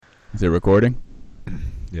Is it recording?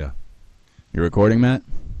 Yeah. You're recording, Matt?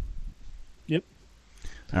 Yep.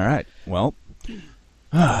 All right. Well,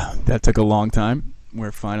 that took a long time.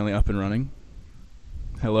 We're finally up and running.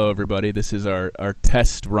 Hello, everybody. This is our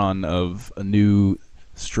test run of a new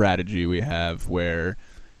strategy we have where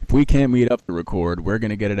if we can't meet up to record, we're going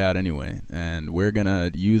to get it out anyway. And we're going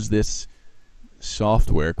to use this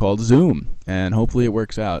software called Zoom. And hopefully it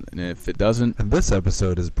works out. And if it doesn't... And this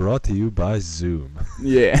episode is brought to you by Zoom.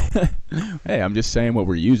 Yeah. Hey, I'm just saying what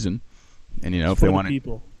we're using. And, you know, if they want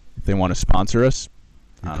to sponsor us,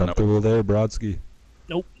 You I don't know. comfortable there, Brodsky?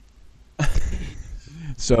 Nope.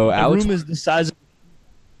 So The Alex, room is the size of...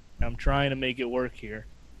 I'm trying to make it work here.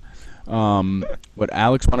 what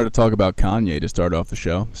Alex wanted to talk about Kanye to start off the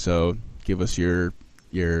show. So give us your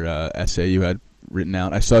essay you had written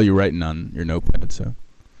out. I saw you writing on your notepad. So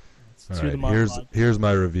All To the right, monologue. here's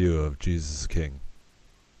my review of Jesus is King.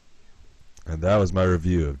 And that was my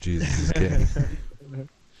review of Jesus is King.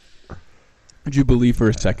 did you believe for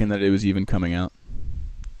a second that it was even coming out?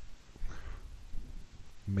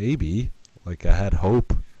 Maybe. Like, I had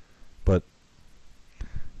hope. But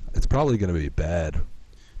it's probably going to be bad,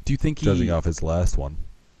 Do you think judging off his last one.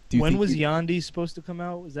 When was Yandi supposed to come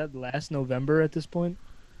out? Was that last November at this point?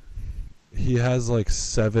 He has, like,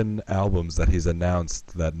 7 albums that he's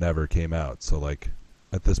announced that never came out. So, like,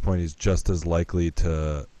 at this point, he's just as likely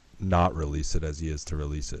to not release it as he is to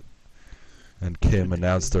release it. And Kim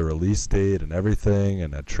announced a release date and everything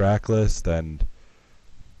and a track list, and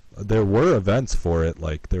there were events for it.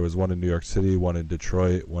 Like, there was one in New York City, one in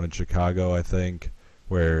Detroit, one in Chicago, I think,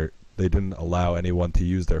 where they didn't allow anyone to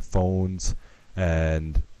use their phones,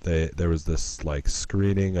 and there was this, like,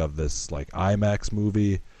 screening of this, like, IMAX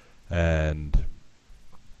movie, and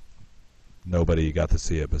nobody got to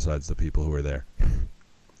see it besides the people who were there.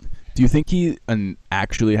 Do you think he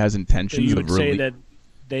actually has So intentions you of would say that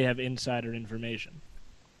they have insider information.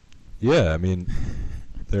 Yeah, I mean,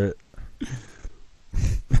 they're...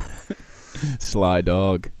 Sly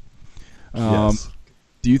dog? yes.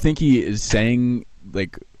 Do you think he is saying,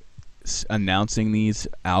 like, announcing these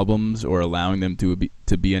albums or allowing them to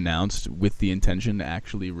be announced with the intention to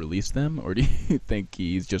actually release them, or do you think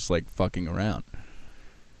he's just like fucking around?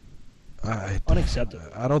 Unacceptable.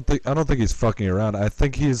 I don't think he's fucking around. I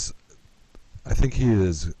think he is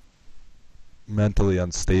mentally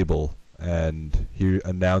unstable, and he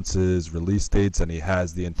announces release dates, and he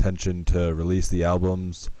has the intention to release the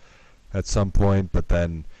albums at some point, but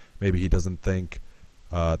then maybe he doesn't think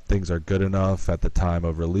things are good enough at the time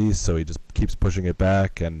of release, so he just keeps pushing it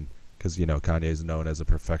back. And because, you know, Kanye is known as a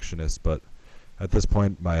perfectionist, but at this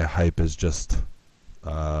point my hype is just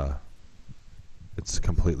it's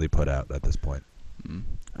completely put out at this point. All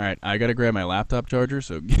right, I gotta grab my laptop charger,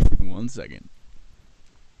 so give me 1 second.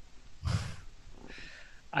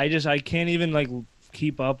 I can't even like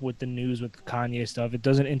keep up with the news with Kanye stuff. It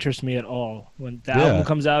doesn't interest me at all. When the album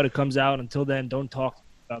comes out, it comes out. Until then, don't talk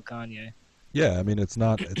about Kanye. Yeah, I mean, it's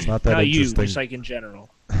not that Not you, interesting. just like in general.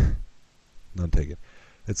 None taken.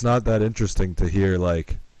 It's not that interesting to hear,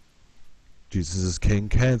 like, Jesus is King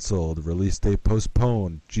canceled, release date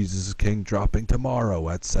postponed, Jesus is King dropping tomorrow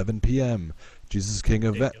at 7 p.m., Jesus is King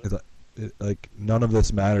event. Like, none of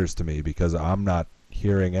this matters to me because I'm not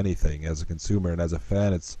hearing anything as a consumer, and as a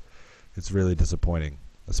fan, it's really disappointing,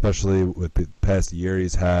 especially with the past year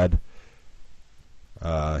he's had.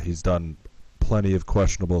 He's done plenty of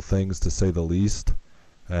questionable things, to say the least,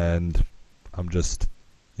 and I'm just,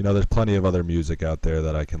 you know, there's plenty of other music out there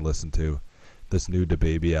that I can listen to. This new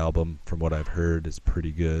DaBaby album, from what I've heard, is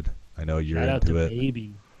pretty good. I know you're Shout out into to it.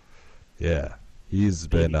 Baby. Yeah, he's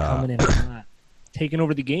Baby been coming in hot, taking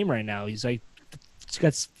over the game right now. He's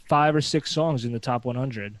got 5 or 6 songs in the top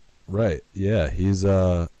 100. right. Yeah, he's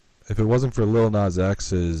if it wasn't for Lil Nas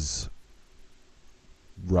X's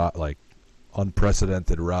like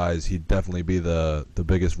unprecedented rise, he'd definitely be the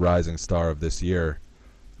biggest rising star of this year.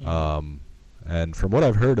 And from what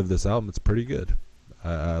I've heard of this album, it's pretty good.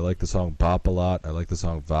 I like the song Bop a lot. I like the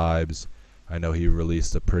song Vibes. I know he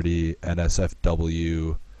released a pretty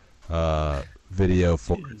NSFW video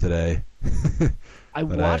for it today. I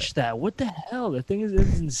watched that. What the hell? The thing is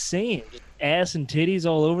insane. Just ass and titties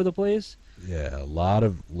all over the place. Yeah, a lot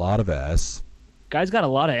of ass. Guy's got a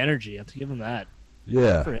lot of energy. I have to give him that.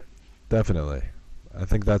 Yeah, For him. definitely. I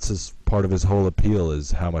think that's part of his whole appeal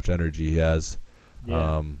is how much energy he has.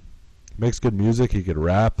 Yeah. Makes good music. He could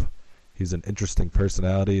rap. He's an interesting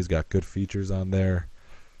personality. He's got good features on there.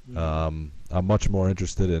 I'm much more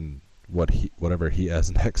interested in whatever he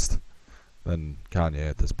has next than Kanye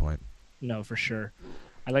at this point. No, for sure.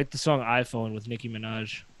 I like the song iPhone with Nicki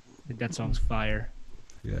Minaj. I think that song's fire.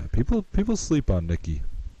 Yeah, people sleep on Nicki.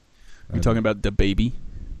 You talking about DaBaby?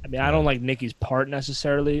 I mean, I don't like Nicki's part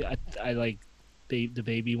necessarily. I like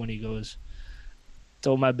DaBaby when he goes,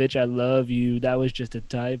 "Told my bitch I love you. That was just a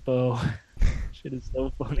typo." Shit is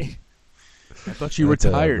so funny. I thought you were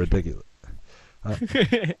tired. Ridiculous.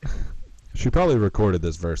 She probably recorded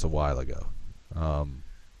this verse a while ago.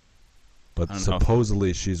 But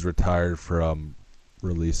supposedly she's retired from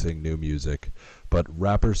releasing new music. But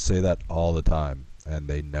rappers say that all the time, and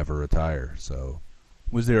they never retire. So,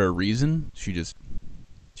 was there a reason? She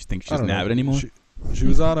thinks she doesn't have it anymore? She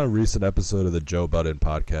was on a recent episode of the Joe Budden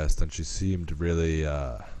podcast, and she seemed really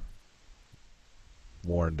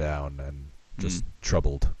worn down and just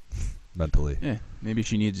troubled mentally. Yeah, maybe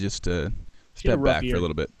she needs just to step back for a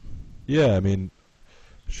little bit. Yeah, I mean,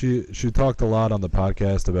 she talked a lot on the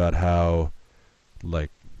podcast about how,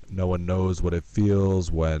 like, no one knows what it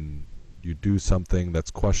feels when you do something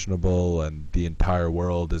that's questionable and the entire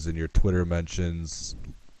world is in your Twitter mentions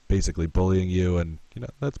basically bullying you, and, you know,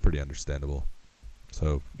 that's pretty understandable.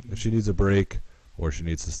 So if she needs a break or she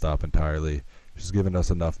needs to stop entirely, she's given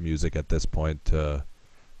us enough music at this point to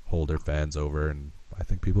hold her fans over, and I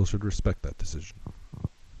think people should respect that decision.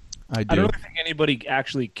 I don't think anybody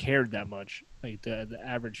actually cared that much, like the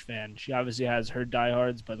average fan. She obviously has her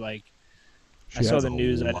diehards, but like I saw the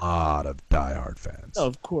news. A lot of diehard fans. Oh,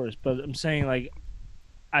 of course, but I'm saying, like,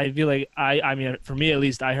 I feel like I mean, for me at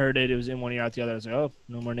least, I heard it. It was in one ear out the other. I was like, oh,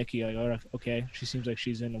 no more Nicki. Like, oh, okay, she seems like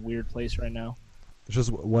she's in a weird place right now. It's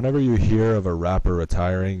just whenever you hear of a rapper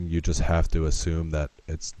retiring, you just have to assume that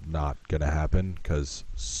it's not gonna happen because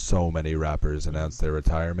so many rappers announce their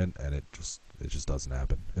retirement, and it just doesn't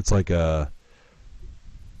happen. It's like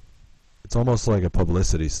it's almost like a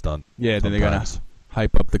publicity stunt. Yeah, then they gotta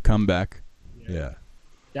hype up the comeback. Yeah.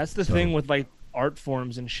 That's the thing with, like, art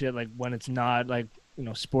forms and shit. Like, when it's not, like, you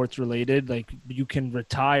know, sports related, like, you can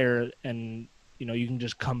retire and, you know, you can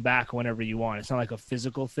just come back whenever you want. It's not like a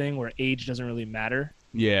physical thing where age doesn't really matter.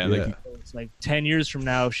 Yeah. Like, it's like 10 years from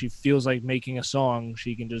now, if she feels like making a song,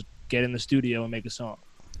 she can just get in the studio and make a song.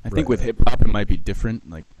 I think with hip hop it might be different.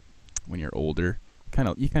 Like, when you're older,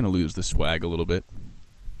 you kind of lose the swag a little bit.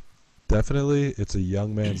 Definitely, it's a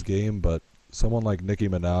young man's game, but someone like Nicki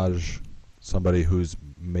Minaj, somebody who's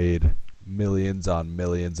made millions on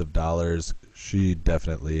millions of dollars, she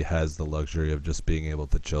definitely has the luxury of just being able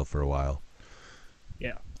to chill for a while.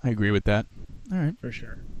 Yeah. I agree with that. All right. For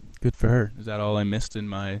sure. Good for her. Is that all I missed in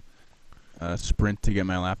my sprint to get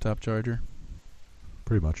my laptop charger?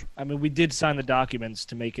 Pretty much. I mean, we did sign the documents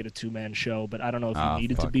to make it a two-man show, but I don't know if you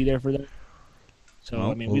needed to be there for that. So,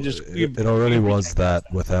 well, I mean, it already was that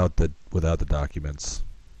without the documents.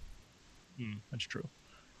 That's true.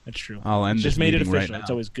 That's true. I'll end just made it official. Right now. It's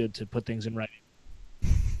always good to put things in writing.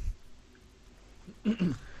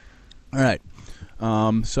 All right.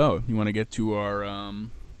 So you want to get to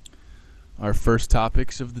our first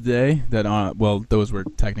topics of the day? That well, those were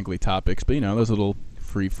technically topics, but you know, those little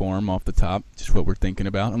free form off the top, just what we're thinking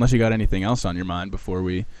about. Unless you got anything else on your mind before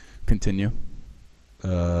we continue.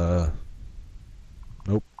 Nope.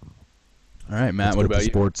 All right, Matt. What about you?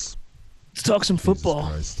 Sports. Let's talk some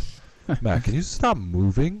football. Matt, can you stop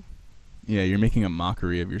moving? Yeah, you're making a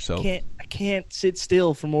mockery of yourself. I can't sit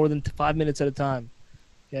still for more than 5 minutes at a time.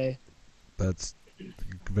 Okay. That's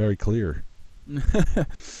very clear.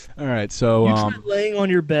 All right, so you're just laying on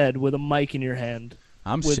your bed with a mic in your hand.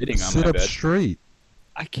 I'm sitting on my bed. Sit up straight.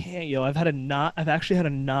 I can't, yo. I've actually had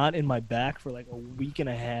a knot in my back for like a week and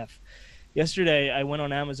a half. Yesterday, I went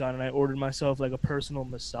on Amazon and I ordered myself like a personal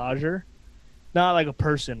massager. Not like a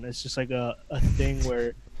person. It's just like a thing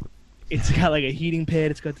where it's got like a heating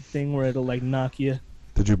pad. It's got the thing where it'll like knock you.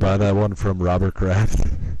 Did you buy that one from Robert Kraft?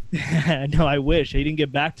 No, I wish. He didn't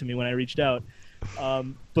get back to me when I reached out.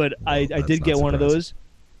 But I did get one of those.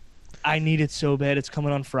 I need it so bad. It's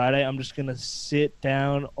coming on Friday. I'm just going to sit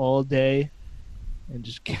down all day and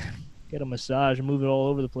just get a massage and move it all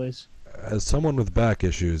over the place. As someone with back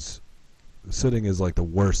issues, sitting is like the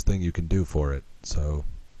worst thing you can do for it. So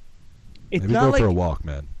it's maybe not go for a walk,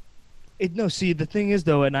 man. See, the thing is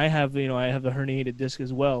though, and I have a herniated disc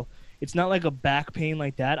as well. It's not like a back pain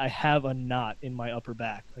like that. I have a knot in my upper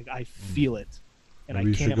back. Like I feel it, and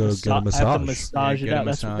maybe I can't get a massage. I have to massage it out.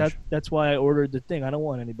 Massage. That's why I ordered the thing. I don't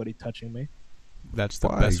want anybody touching me. That's the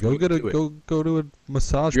best. Go to a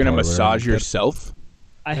massage. You're gonna massage yourself?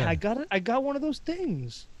 I got one of those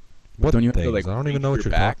things. What don't you things? have to, like, I don't even know what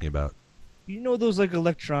you're talking about. You know those like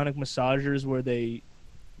electronic massagers where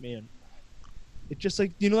it's just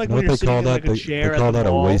like like when you're sitting in like a chair. They call that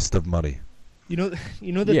a mall. Waste of money. You know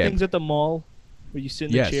the things at the mall where you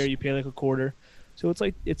sit in the chair, you pay like a quarter. So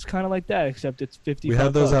it's kind of like that, except it's $50. We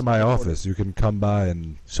have those at my office. You can come by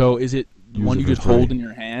and. So is it use one it you for just hold free. in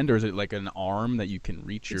your hand, or is it like an arm that you can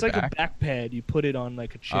reach It's your like back? a back pad. You put it on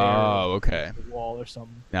like a chair, Oh, okay. or a wall, or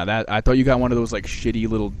something. Now that I thought you got one of those like shitty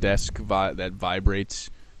little desk that vibrates,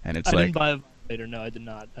 and it's I like didn't buy a vibrator. No, I did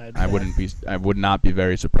not. I would not be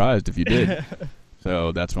very surprised if you did.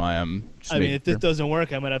 So that's why I'm. Just I mean, making if this sure. doesn't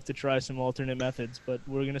work, I might have to try some alternate methods. But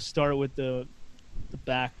we're gonna start with the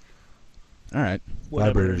back. All right,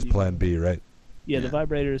 whatever Vibrator's you- plan B, right? Yeah, the Yeah.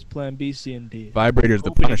 vibrator is plan B, C, and D. vibrator's the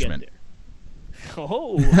Hoping to get punishment. there.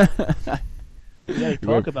 Oh, we gotta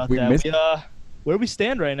talk about we that. missed- Where we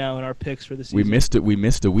stand right now in our picks for the season? We missed it. We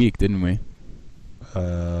missed a week, didn't we?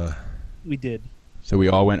 We did. So we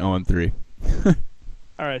all went 0-3.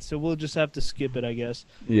 All right, so we'll just have to skip it, I guess.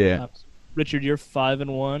 Yeah. Richard, you're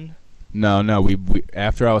 5-1. No. We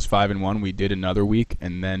after I was 5-1, we did another week,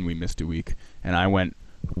 and then we missed a week, and I went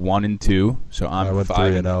 1-2. So I'm I went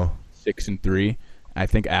 5-0. 3-0. 6-3. I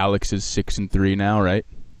think Alex is 6-3 now, right?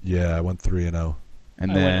 Yeah, I went 3-0.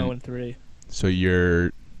 And I then went 0-3. so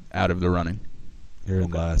you're out of the running. You're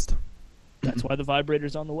in last. That's why the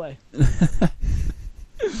vibrator's on the way.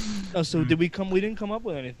 Oh, so did we come? We didn't come up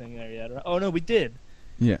with anything there yet. Right? Oh no, we did.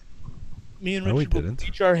 Yeah. Me and No, we Richard will didn't.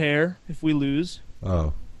 bleach our hair if we lose.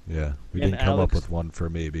 Oh, yeah. We And didn't come up Alex- with one for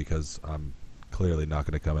me because I'm clearly not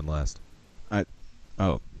going to come in last.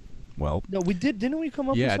 Oh, well. No, we did. Didn't we come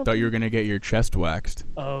up? Yeah, with I something? thought you were gonna get your chest waxed.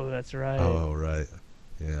 Oh, that's right. Oh, right.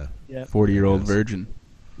 Yeah. Yeah. 40-year-old Yes. virgin.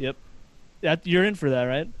 You're in for that,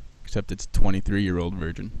 right? Except it's 23-year-old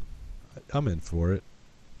virgin. I'm in for it.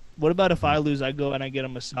 What about if I lose? I go and I get a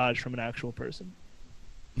massage from an actual person.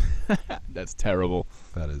 That's terrible.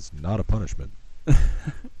 That is not a punishment.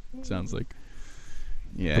 Sounds like.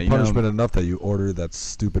 Yeah, The punishment enough that you order that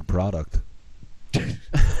stupid product.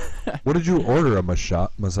 What did you order? A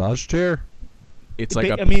massage chair? it's like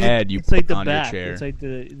a I pad you it's like put the on back. your chair. It's like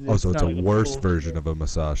the. Oh, so it's not a like worse full version chair. of a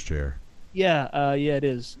massage chair. Yeah, it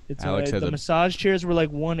is. It's Alex has the a- massage chairs were like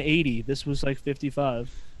 180. This was like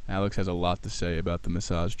 55. Alex has a lot to say about the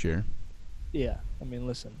massage chair. Yeah, I mean,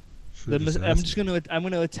 listen. Should've I'm asked just me.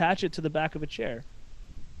 gonna attach it to the back of a chair.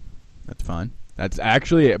 That's fine. That's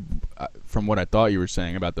actually, from what I thought you were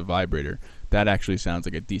saying about the vibrator, that actually sounds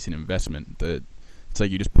like a decent investment. It's like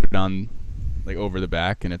you just put it on, like over the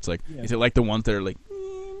back, and it's like, Yeah. is it like the ones that are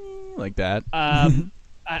like that?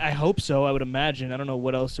 I hope so. I would imagine. I don't know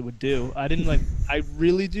what else it would do. I didn't like. I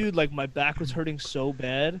really, dude. Like my back was hurting so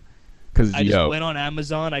bad. Because I just went on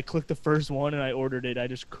Amazon. I clicked the first one and I ordered it. I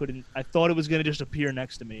just couldn't. I thought it was gonna just appear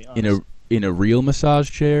next to me. Honestly. in a real massage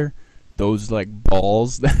chair, those like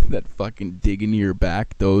balls that fucking dig into your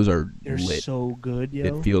back, those are They're lit. so good, yo.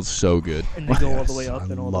 It feels so good. And they go all the way Yes, up I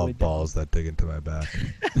and all the way love down. balls that dig into my back.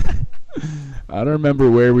 I don't remember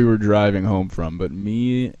where we were driving home from, but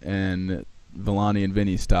me and Villani and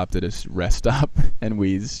Vinny stopped at a rest stop, and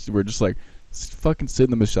we were just like, "Let's fucking sit in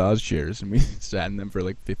the massage chairs," and we sat in them for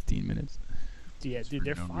like 15 minutes. Yeah, dude,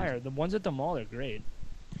 they're no fire. The ones at the mall are great.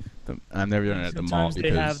 I've never done it at the mall Sometimes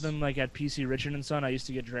because they have them like at PC Richard and Son. I used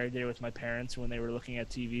to get dragged there with my parents when they were looking at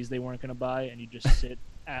TVs they weren't gonna buy, and you just sit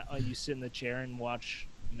you sit in the chair and watch.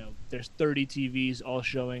 You know, there's 30 TVs all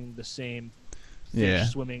showing the same fish Yeah.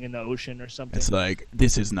 swimming in the ocean or something. it's like,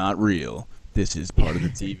 this is not real. This is part of the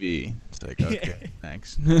TV. It's like, okay,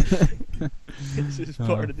 thanks. This is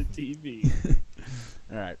part of the TV.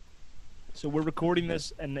 All right. So we're recording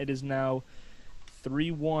this, and it is now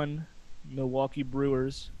 3-1 Milwaukee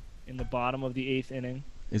Brewers in the bottom of the 8th inning.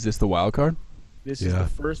 Is this the wild card? This is Yeah. the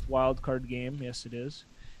first wild card game. Yes, it is.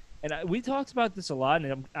 And we talked about this a lot,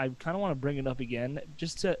 and I kind of want to bring it up again,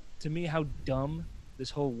 just to me how dumb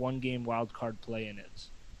this whole one-game wild card play-in is.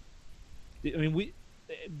 I mean,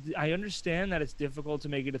 I understand that it's difficult to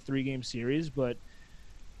make it a 3-game series, but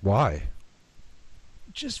Why?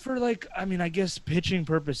 just for like, I mean, I guess pitching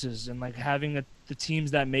purposes and like having the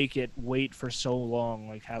teams that make it wait for so long,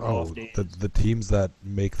 like have Oh, off days. the teams that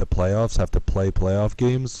make the playoffs have to play playoff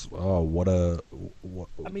games. Oh, what a!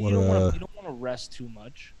 I mean, what you a, don't want to rest too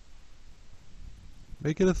much.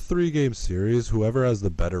 make it a 3-game series. Whoever has the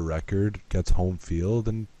better record gets home field,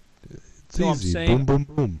 and it's No, I'm easy. saying- Boom,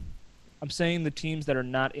 boom, boom. I'm saying the teams that are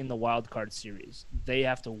not in the wild card series, they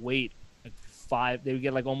have to wait like 5. They would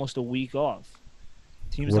get like almost a week off.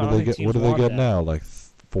 Teams, What I do don't they think get? What teams do they want get that. now? Like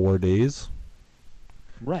 4 days?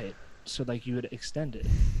 Right. So like you would extend it.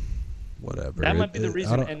 Whatever. That might be the I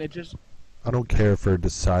reason, don't- and it just I don't care for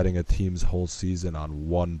deciding a team's whole season on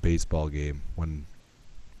one baseball game when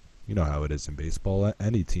you know how it is in baseball.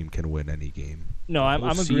 Any team can win any game. no. I'm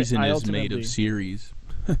Whole agreeing. season I is made ultimately- of series.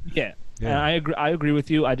 Yeah. Yeah. And I agree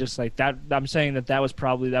with you. I just like that. I'm saying that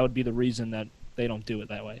would be the reason that they don't do it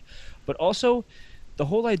that way. But also, the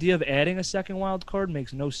whole idea of adding a second wild card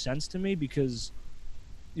makes no sense to me because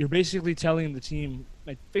you're basically telling the team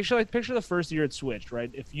like picture the first year it switched, right?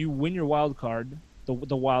 If you win your wild card, the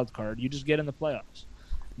wild card, you just get in the playoffs.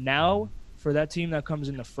 Now, for that team that comes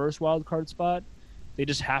in the first wild card spot, they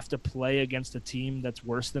just have to play against a team that's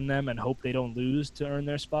worse than them and hope they don't lose to earn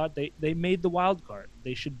their spot. They made the wild card.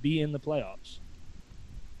 They should be in the playoffs.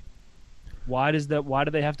 Why do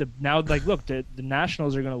they have to now? Like, look, the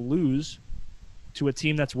Nationals are going to lose to a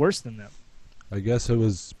team that's worse than them. I guess it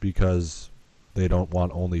was because they don't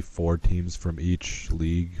want only 4 teams from each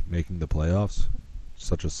league making the playoffs,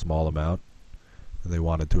 such a small amount. And they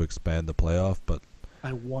wanted to expand the playoff, but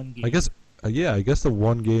By one game. I guess the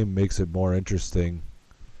one game makes it more interesting,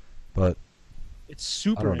 but it's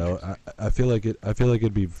super. I don't know. interesting. I feel like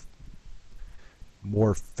it'd be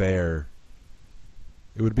more fair.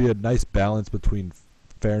 It would be a nice balance between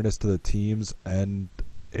fairness to the teams and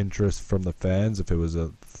interest from the fans if it was a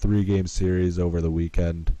 3-game series over the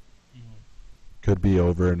weekend. Could be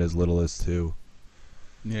over in as little as 2.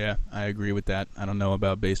 Yeah, I agree with that. I don't know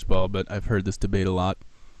about baseball, but I've heard this debate a lot.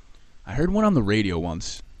 I heard one on the radio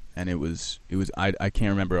once, and it was I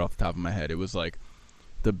can't remember off the top of my head. It was like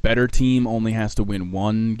the better team only has to win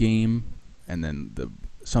 1 game, and then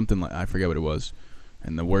something like I forget what it was,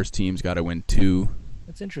 and the worst team's got to win 2.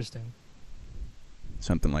 That's interesting.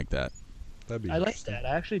 Something like that. That'd be I like interesting. that.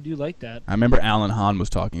 I actually do like that. I remember Alan Hahn was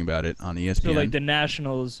talking about it on ESPN. So, like, the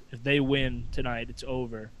Nationals, if they win tonight, it's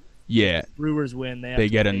over. Yeah, Brewers win, they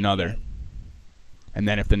get play another. again. And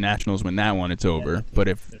then if the Nationals win that one, it's over. that's But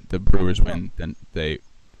if the Brewers win, then they...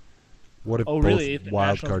 What if Oh, both really? If the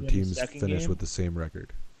wild Nationals card win the teams second finish game? with the same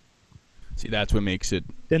record? See, that's what makes it...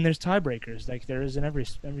 Then there's tiebreakers, like there is in every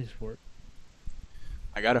sport.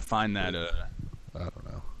 I got to find that... I don't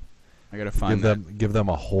know. I got to find that... Give them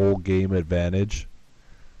a whole game advantage.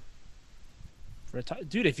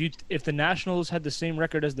 Dude, if the Nationals had the same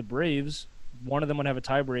record as the Braves, one of them would have a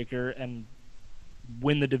tiebreaker and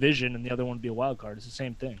win the division, and the other one would be a wild card. It's the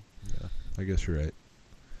same thing. Yeah, I guess you're right.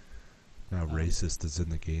 Now racist is in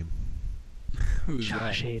the game. Who's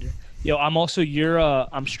Josh that? Hader. Yo, I'm also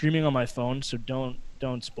I'm streaming on my phone, so don't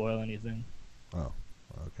spoil anything. Oh,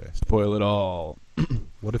 okay. Spoil it all.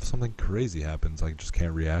 What if something crazy happens? I just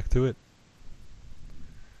can't react to it?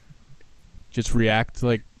 Just react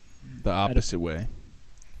like the opposite way.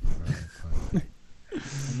 And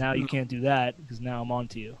now you can't do that because now I'm on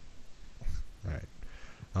to you. All right.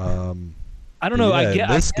 I don't know. Yeah, I get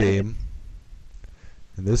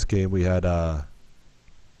in this game we had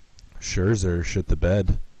Scherzer shit the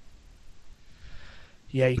bed,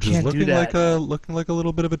 Yeah, you which is can't do looking that. looking like a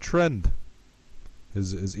little bit of a trend.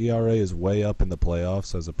 His ERA is way up in the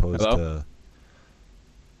playoffs as opposed to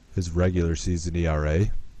his regular season ERA.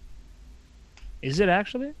 Is it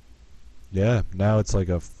actually? Yeah, now it's like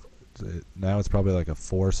now it's probably like a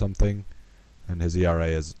 4 something, and his ERA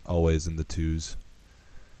is always in the 2s.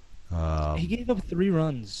 He gave up 3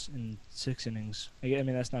 runs in 6 innings. I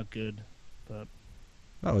mean, that's not good, but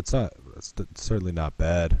No, it's not. It's certainly not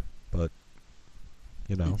bad, but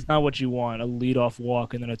you know, it's not what you want. A leadoff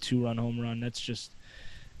walk and then a 2-run home run. That's just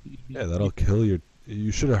yeah, that'll kill your.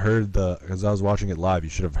 You should have heard because I was watching it live. You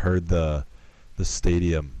should have heard the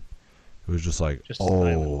stadium. It was just like, Just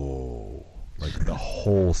silent. oh, like the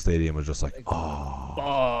whole stadium was just like, oh,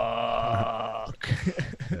 Fuck.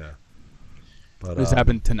 yeah. But This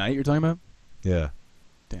happened tonight, you're talking about? yeah.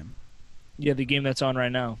 Damn. Yeah, the game that's on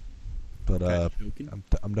right now. But Joking.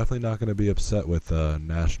 I'm definitely not going to be upset with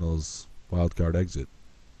Nationals wild card exit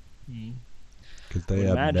Mm. because they Would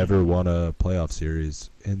have imagine. never won a playoff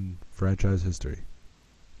series in franchise history.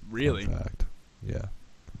 Really? Fun fact. Yeah.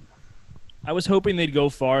 I was hoping they'd go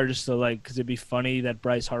far just to because it'd be funny that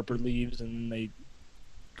Bryce Harper leaves and then they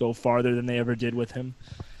go farther than they ever did with him.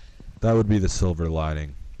 That would be the silver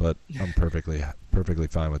lining, but I'm perfectly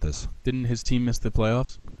fine with this. Didn't his team miss the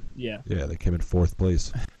playoffs? Yeah. Yeah, they came in 4th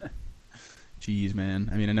place. Jeez, man.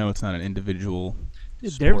 I mean, I know it's not an individual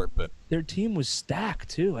Dude, sport, but their team was stacked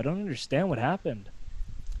too. I don't understand what happened.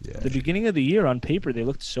 Yeah. At the beginning of the year, on paper, they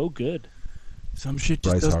looked so good. some shit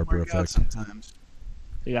just Bryce doesn't Harper work out effect. sometimes.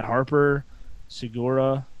 They got Harper,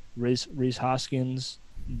 Segura, Reese Hoskins,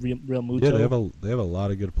 Real Muto. Yeah, they have a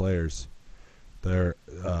lot of good players. Their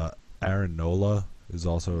Aaron Nola is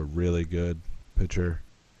also a really good pitcher.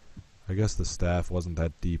 I guess the staff wasn't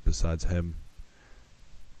that deep besides him.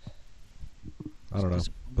 I don't know,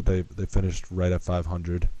 but they finished right at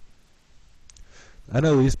 500.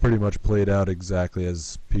 NL East pretty much played out exactly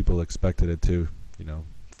as people expected it to.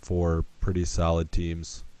 4 pretty solid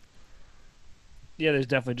teams. Yeah, there's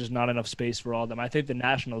definitely just not enough space for all of them. I think the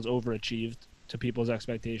Nationals overachieved to people's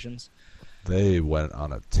expectations. They went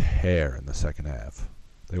on a tear in the second half.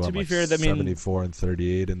 They went be like fair, I mean- 74 and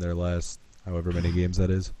 38 in their last however many games that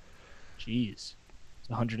is. Jeez, it's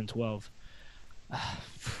 112.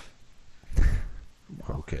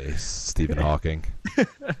 Okay, Stephen Hawking.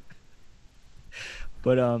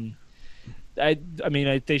 But I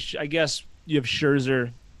guess you have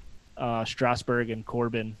Scherzer, Strasburg, and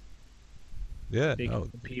Corbin. Yeah, They no,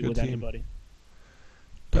 can compete good with team. anybody.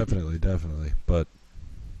 Definitely. But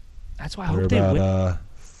That's why I they're hope they win. about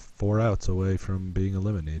 4 outs away from being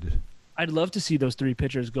eliminated. I'd love to see those three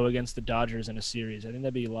pitchers go against the Dodgers in a series. I think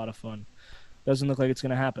that'd be a lot of fun. Doesn't look like it's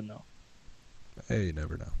going to happen though. Hey, you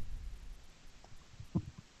never know.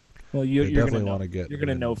 Well, They you're going to definitely know. want to get. You're going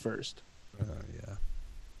to know first.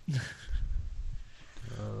 Yeah.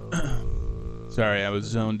 Sorry, I was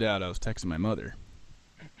zoned out. I was texting my mother.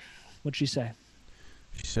 What'd she say?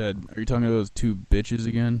 She said, "Are you talking to those two bitches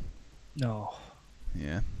again?" No.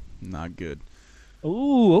 Yeah, not good.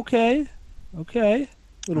 Ooh, okay. Little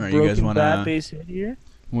All right, you guys broken wanna- bat base hit here.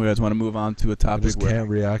 You guys want to move on to a I topic just where can't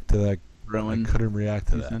react to that. throwing I couldn't react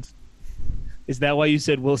to that. defense? Is that why you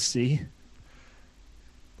said we'll see?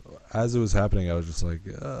 As it was happening, I was just like,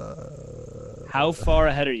 How far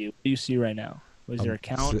ahead are you? What do you see right now? Was there a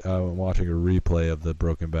count? I'm watching a replay of the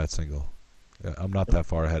broken bat single. Yeah, I'm not that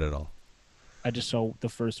far ahead at all. I just saw the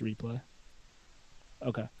first replay.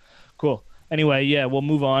 Okay, cool. Anyway, yeah, we'll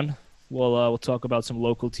move on. We'll talk about some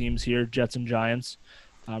local teams here, Jets and Giants.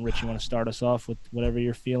 Rich, you want to start us off with whatever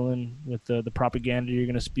you're feeling with the propaganda you're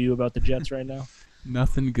going to spew about the Jets right now?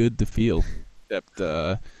 Nothing good to feel except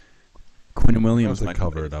Quinn and Williams Have to might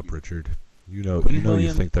cover it up, Richard. You know Quinn you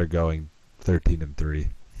Williams- think they're going 13-3.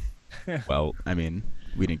 Well, I mean,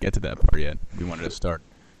 we didn't get to that part yet. We wanted to start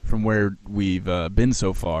from where we've been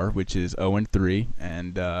so far, which is 0-3,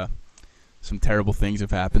 and some terrible things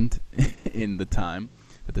have happened in the time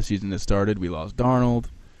that the season has started. We lost Darnold,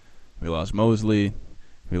 we lost Mosley,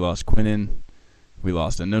 we lost Quinnen, we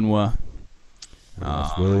lost Anunwa,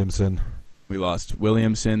 Williamson. we lost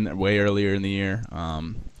Williamson way earlier in the year.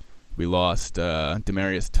 We lost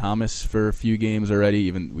Demaryius Thomas for a few games already.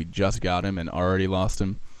 Even we just got him and already lost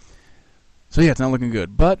him. So yeah, it's not looking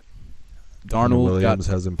good. But Darnold Williams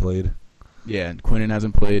hasn't played. Yeah, and Quinnen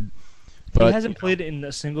hasn't played. But He hasn't played in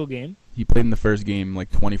a single game. He played in the first game like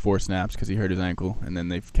 24 snaps because he hurt his ankle, and then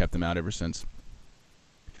they've kept him out ever since.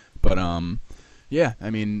 But yeah, I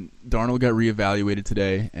mean, Darnold got reevaluated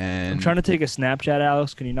today, and I'm trying to take a Snapchat,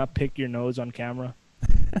 Alex. Can you not pick your nose on camera?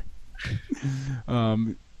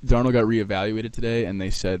 Darnold got reevaluated today, and they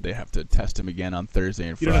said they have to test him again on Thursday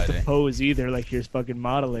and You don't have Friday. to pose either, like you're fucking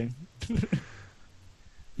modeling.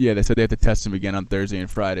 Yeah, they said they have to test him again on Thursday and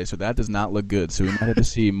Friday, so that does not look good. So we might have to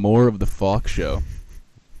see more of the Falk show,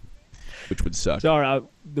 which would suck. Sorry,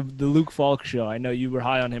 the Luke Falk show. I know you were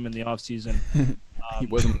high on him in the offseason. He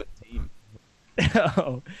wasn't on the team.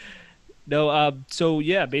 Oh. No, so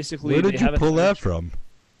yeah, basically Where they did you haven't pull that merged- from?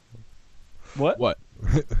 What?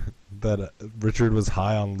 That Richard was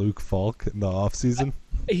high on Luke Falk in the offseason?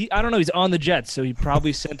 I don't know. He's on the Jets, so he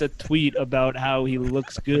probably sent a tweet about how he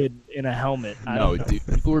looks good in a helmet. I No, don't know. dude,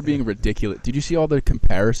 people were being ridiculous. Did you see all the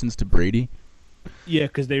comparisons to Brady? Yeah,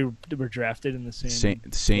 because they were drafted in the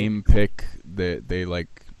Same pick. They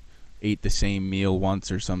like ate the same meal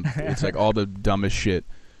once or something. It's like all the dumbest shit.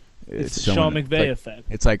 It's the so Sean it's McVay like, effect.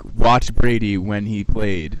 It's like watch Brady when he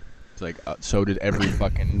played. It's like so did every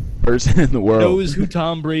fucking person in the world. Knows who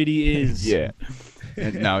Tom Brady is. Yeah.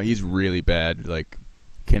 And now he's really bad. Like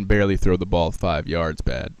can barely throw the ball 5 yards.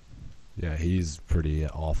 Bad. Yeah, he's pretty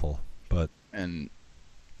awful. But And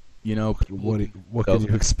you know what can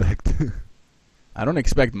you expect? I don't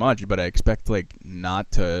expect much, but I expect like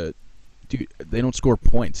not to. Dude, they don't score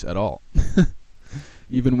points at all.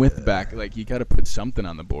 Even with back, like you got to put something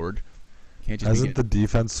on the board. Can't just Hasn't the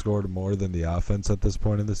defense scored more than the offense at this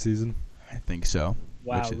point in the season? I think so.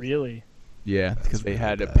 Wow, Which is- really? Yeah, That's because they really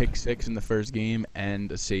had a bad. pick six in the first game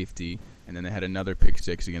and a safety, and then they had another pick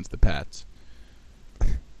six against the Pats.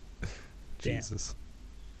 Damn. Jesus.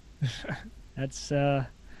 That's a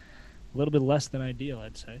little bit less than ideal,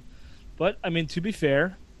 I'd say. But I mean, to be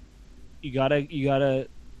fair, you gotta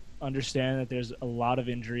understand that there's a lot of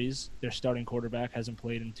injuries. Their starting quarterback hasn't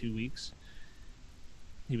played in 2 weeks.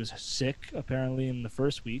 He was sick apparently in the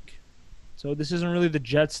first week. So this isn't really the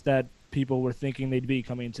Jets that people were thinking they'd be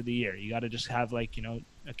coming into the year. You got to just have a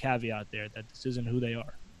caveat there that this isn't who they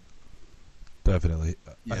are. Definitely.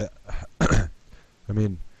 Yeah. I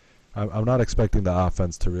mean, I'm not expecting the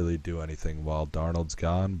offense to really do anything while Darnold's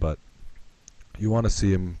gone, but you want to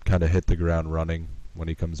see him kind of hit the ground running when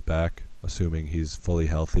he comes back, assuming he's fully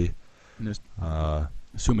healthy. And just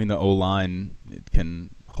assuming the O-line can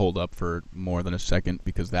hold up for more than a second,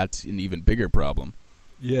 because that's an even bigger problem.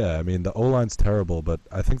 Yeah, I mean, the O-line's terrible, but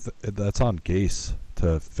I think that's on Gase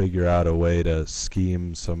to figure out a way to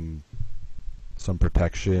scheme some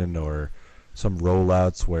protection or some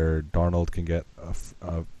rollouts where Darnold can get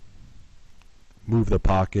move the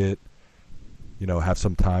pocket, have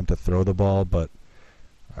some time to throw the ball. But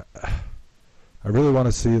I really want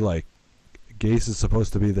to see, like, Gase is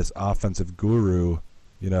supposed to be this offensive guru,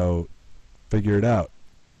 figure it out.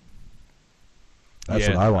 That's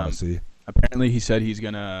what I want to see. Apparently, he said he's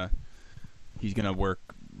gonna work,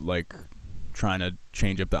 like, trying to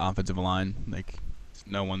change up the offensive line. Like,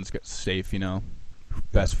 no one's safe,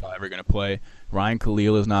 Best five are gonna play. Ryan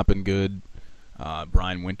Khalil has not been good.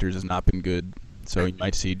 Brian Winters has not been good. So you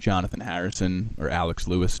might see Jonathan Harrison or Alex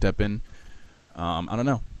Lewis step in. I don't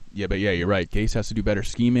know. Yeah, but you're right. Gase has to do better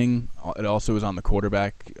scheming. It also is on the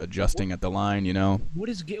quarterback adjusting at the line. How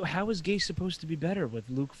is Gase supposed to be better with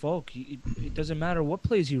Luke Falk? It doesn't matter what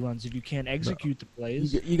plays he runs if you can't execute the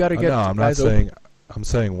plays. You got to get. No, I'm not saying. I'm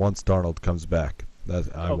saying once Darnold comes back.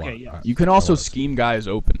 You can also scheme guys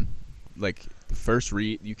open, like first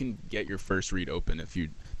read. You can get your first read open if you.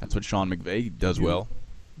 That's what Sean McVay does well.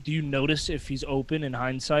 Do you notice if he's open in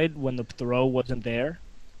hindsight when the throw wasn't there?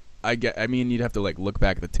 I mean, you'd have to look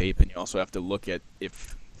back at the tape, and you also have to look at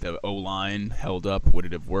if the O-line held up, would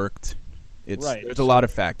it have worked? There's a lot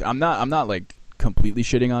of factors. I'm not like completely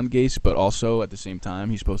shitting on Gase, but also at the same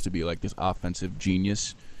time, he's supposed to be like this offensive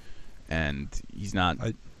genius, and he's not.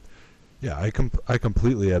 I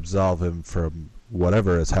completely absolve him from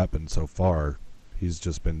whatever has happened so far. He's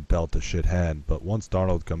just been dealt a shit hand. But once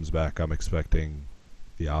Darnold comes back, I'm expecting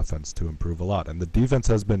the offense to improve a lot, and the defense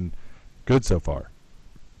has been good so far.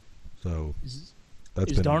 So is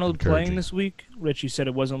that's been Darnold encouraging. playing this week? Rich, you said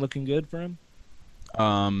it wasn't looking good for him.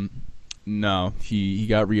 No, he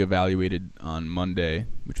got reevaluated on Monday,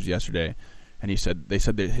 which was yesterday, and they said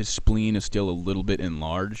that his spleen is still a little bit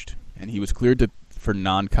enlarged, and he was cleared for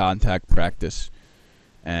non-contact practice.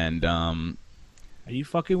 And are you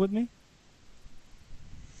fucking with me?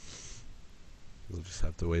 We'll just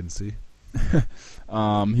have to wait and see.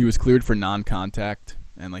 He was cleared for non-contact,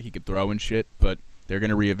 and he could throw and shit, but they're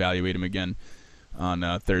going to reevaluate him again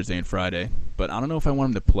on Thursday and Friday. But I don't know if I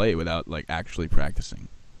want him to play without actually practicing.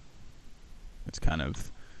 It's kind of,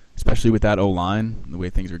 especially with that O-line, the way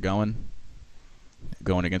things are going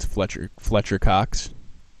against Fletcher Cox.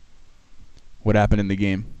 What happened in the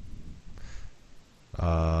game?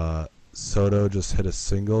 Soto just hit a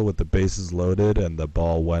single with the bases loaded, and the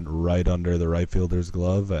ball went right under the right fielder's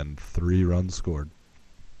glove, and 3 runs scored.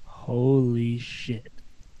 Holy shit.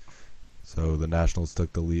 So the Nationals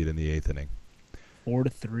took the lead in the 8th inning.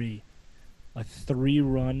 4-3. A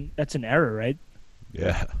 3-run. That's an error, right?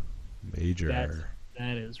 Yeah. Major error.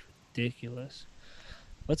 That is ridiculous.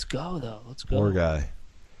 Let's go, though. Let's go. Poor guy.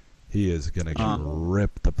 He is going to get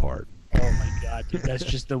ripped apart. Oh, my God, dude. That's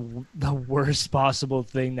just the worst possible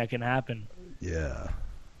thing that can happen. Yeah.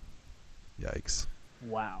 Yikes.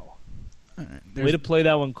 Wow. Right, way to play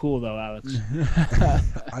that one cool, though, Alex.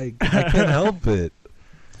 I can't help it.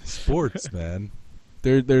 Sports, man.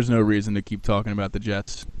 There's no reason to keep talking about the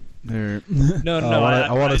Jets. No.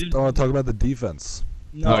 I want to talk about the defense.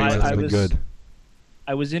 No, I was good.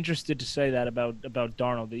 I was interested to say that about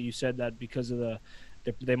Darnold. That you said that because of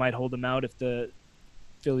they might hold him out if the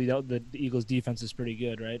Eagles defense is pretty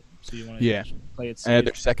good, right? So you want to play it safe.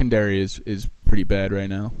 Their secondary is pretty bad right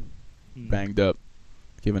now, banged up,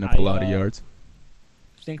 giving up a lot of yards.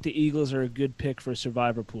 I think the Eagles are a good pick for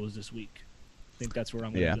survivor pools this week. I think that's where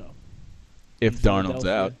I'm going to go. If Darnold's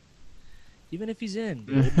out. Even if he's in,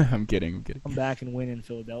 dude. I'm kidding. Come back and win in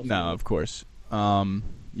Philadelphia. No, of course. What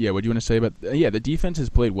do you want to say about... the defense has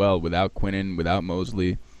played well without Quinnen, without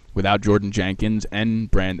Mosley, without Jordan Jenkins, and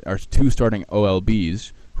our 2 starting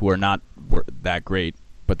OLBs, who are not that great,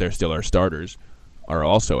 but they're still our starters, are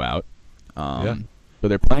also out. So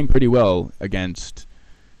they're playing pretty well against...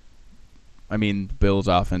 Bills'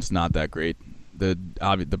 offense not that great. The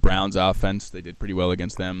Browns' offense, they did pretty well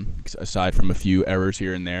against them, aside from a few errors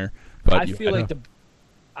here and there. But I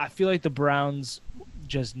feel like the Browns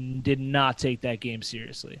just did not take that game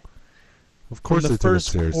seriously. Of course, from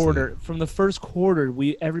the first quarter,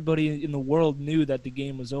 everybody in the world knew that the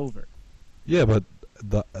game was over. Yeah, but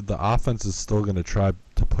the offense is still going to try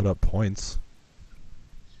to put up points,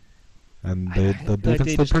 and the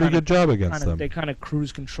defense did a pretty good job against them. They kind of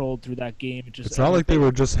cruise controlled through that game. It's not like they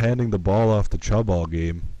were just handing the ball off to Chubb all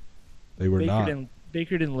game. They were not.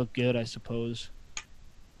 Baker didn't look good, I suppose.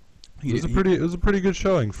 It was a pretty good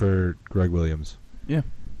showing for Greg Williams. Yeah.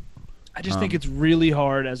 I just think it's really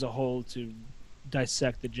hard as a whole to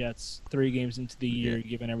dissect the Jets 3 games into the year,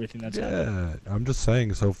 given everything that's happened. Yeah, I'm just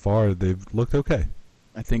saying so far they've looked okay.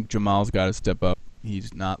 I think Jamal's got to step up.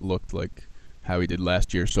 He's not looked like how he did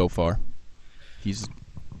last year so far. He's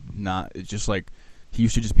not. It's just like he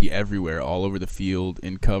used to just be everywhere, all over the field,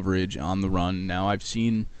 in coverage, on the run. Now I've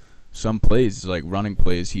seen some plays, like running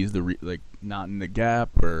plays. He's not in the gap,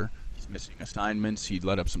 or he's missing assignments. He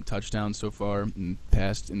let up some touchdowns so far in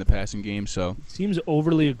the passing game. So Seems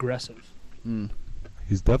overly aggressive.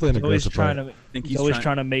 He's definitely an aggressive player. He's always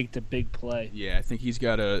trying to make the big play. Yeah, I think he's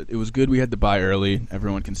got a. It was good we had to buy early.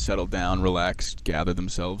 Everyone can settle down, relax, gather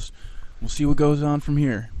themselves. We'll see what goes on from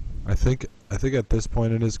here. I think at this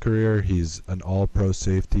point in his career, he's an all-pro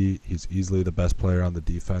safety. He's easily the best player on the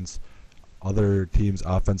defense. Other teams'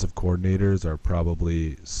 offensive coordinators are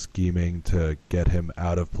probably scheming to get him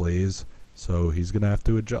out of plays, so he's going to have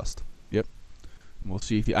to adjust. Yep. We'll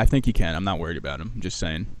see if I think he can. I'm not worried about him. I'm just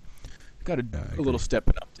saying. Got a little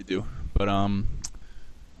stepping up to do. But do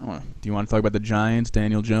you want to talk about the Giants,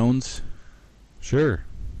 Daniel Jones? Sure.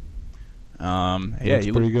 He looks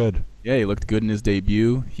pretty good. Yeah, he looked good in his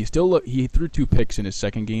debut. He threw 2 picks in his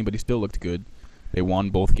second game, but he still looked good. They won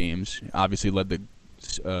both games. Obviously led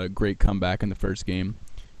the great comeback in the first game.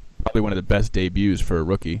 Probably one of the best debuts for a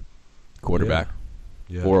rookie quarterback.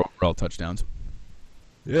 Yeah. 4 overall touchdowns.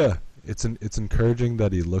 Yeah, it's encouraging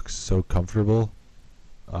that he looks so comfortable.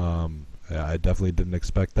 I definitely didn't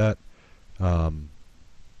expect that.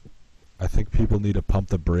 I think people need to pump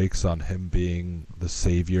the brakes on him being the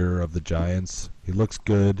savior of the Giants. He looks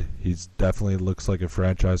good. He's definitely looks like a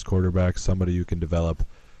franchise quarterback, somebody you can develop.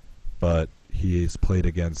 But he's played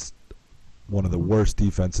against one of the worst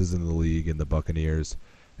defenses in the league in the Buccaneers,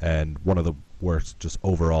 and one of the worst just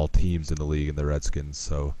overall teams in the league in the Redskins.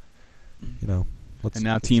 So, And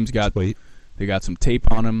now teams got wait. They got some tape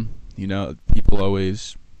on him. People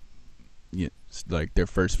always, like their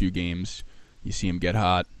first few games, you see him get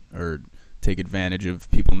hot or take advantage of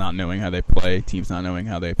people not knowing how they play, teams not knowing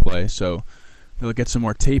how they play. So they'll get some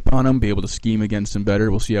more tape on him, be able to scheme against him better.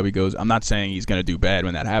 We'll see how he goes. I'm not saying he's going to do bad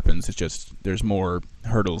when that happens. It's just there's more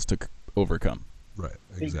hurdles to overcome. Right,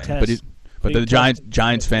 Big exactly. test. But the Big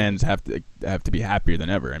Giants fans have to be happier than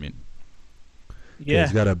ever. I mean, Yeah.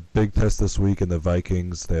 He's got a big test this week in the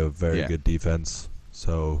Vikings. They have a very Yeah. good defense.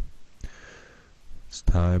 So it's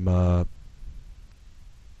time for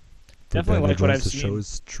Definitely Daniel like what Jones I've to show seen.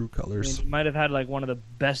 his true I colors. mean, he might have had like one of the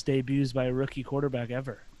best debuts by a rookie quarterback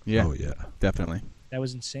ever. yeah, Oh, yeah. definitely. That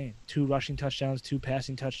was insane. 2 rushing touchdowns, 2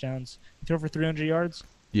 passing touchdowns. He threw for 300 yards.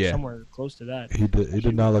 Yeah, Somewhere close to that. He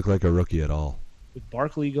did not look like a rookie at all. With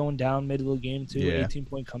Barkley going down middle of the game too, Yeah.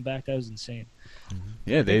 18-point comeback. That was insane.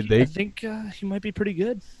 yeah. I think he might be pretty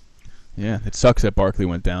good. Yeah. It sucks that Barkley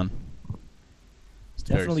went down. It's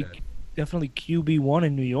Very definitely QB1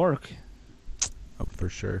 in New York Oh, for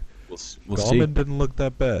sure. We'll Gallman see. didn't look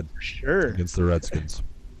that bad for sure. against the Redskins.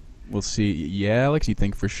 We'll see. Yeah, Alex, you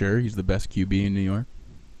think for sure he's the best QB in New York?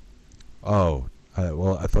 Oh, I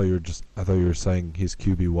thought you were saying he's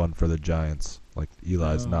QB1 for the Giants. Like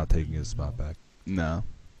Eli's No. not taking his spot back. No.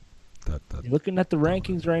 Looking at the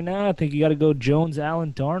rankings right now, I think you got to go Jones,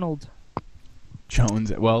 Allen, Darnold.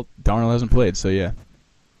 Jones. Well, Darnold hasn't played, so yeah.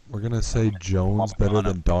 We're gonna say Jones better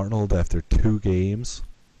than Darnold after 2 games.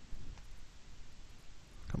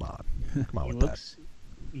 Come on He with looks,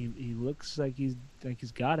 he looks like he's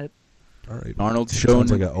got it. that. All right. Darnold's shown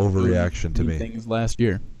Sounds like an overreaction to me. things last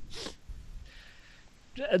year.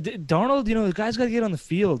 Darnold, the guy's got to get on the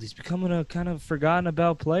field. He's becoming a kind of forgotten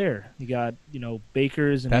about player. You got,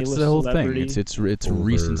 Baker's and That's A-list the whole celebrity. thing. It's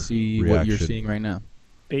recency what you're Overreaction. seeing right now.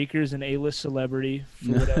 Baker's an A-list celebrity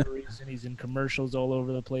for whatever reason. He's in commercials all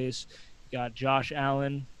over the place. You got Josh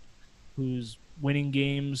Allen, who's winning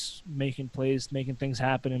games, making plays, making things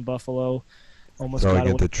happen in Buffalo. Almost Throwing got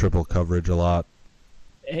into triple coverage a lot.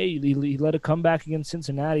 Hey, he let it come back against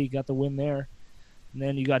Cincinnati. Got the win there. And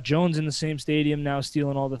then you got Jones in the same stadium now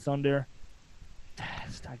stealing all the thunder.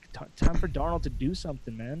 It's like time for Darnold to do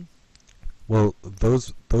something, man. Well,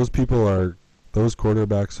 those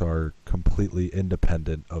quarterbacks are completely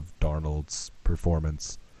independent of Darnold's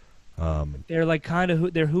performance. They're like kind of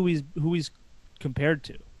who he's compared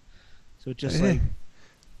to. So it's just like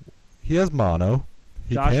he has mono.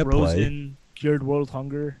 He Josh can't Rosen, cured world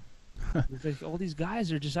hunger. It's like all these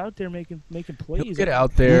guys are just out there making plays. He'll get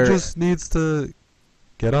out play. there. He just needs to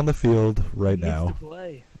get on the field right He needs now. to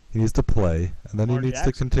play. He needs to play, and then Lamar he needs to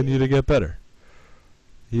Jackson. continue to get better.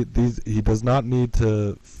 He does not need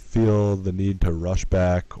to feel the need to rush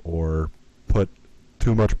back or put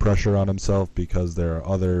too much pressure on himself because there are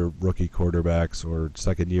other rookie quarterbacks or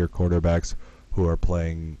second-year quarterbacks who are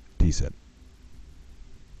playing decent.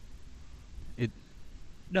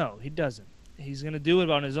 No, he doesn't. He's gonna do it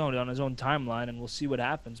on his own timeline, and we'll see what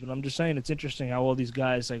happens. But I'm just saying, it's interesting how all these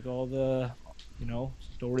guys, like all the,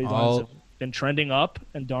 storylines All have been trending up,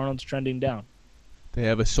 and Darnold's trending down. They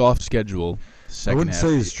have a soft schedule. I Second wouldn't half say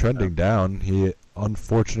of he's the trending down. He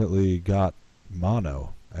unfortunately got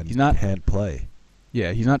mono and He's not- can't play.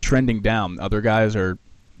 Yeah, he's not trending down. Other guys are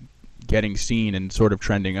getting seen and sort of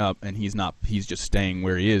trending up, and he's not. He's just staying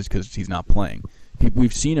where he is because he's not playing.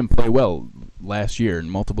 We've seen him play well last year in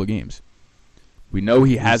multiple games. We know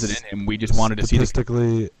he has it in him. We just wanted to see.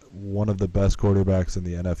 Statistically, one of the best quarterbacks in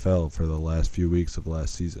the NFL for the last few weeks of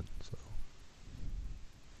last season. So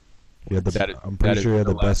he had I'm pretty sure he had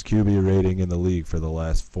the best QB rating in the league for the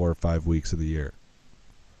last 4 or 5 weeks of the year.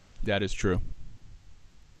 That is true.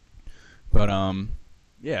 But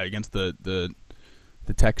yeah, against the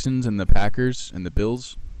Texans and the Packers and the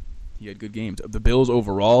Bills, he had good games. The Bills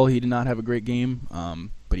overall, he did not have a great game,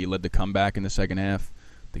 but he led the comeback in the second half.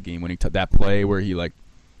 The game when that play where he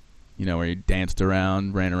where he danced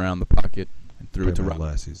around, ran around the pocket, and threw it to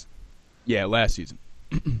last season. Yeah, last season.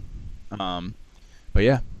 But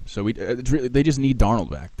yeah, so they just need Darnold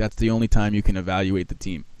back. That's the only time you can evaluate the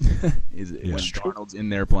team is when Darnold's in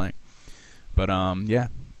there playing. But yeah.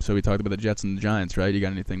 So we talked about the Jets and the Giants, right? You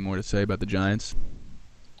got anything more to say about the Giants?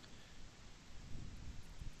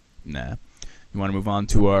 Nah. You want to move on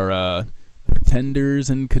to our pretenders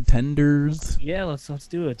and contenders? Yeah, let's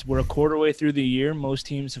do it. We're a quarter way through the year. Most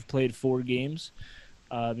teams have played 4 games.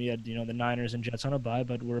 You had the Niners and Jets on a bye,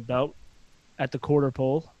 but we're about at the quarter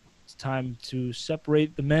pole. It's time to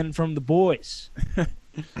separate the men from the boys.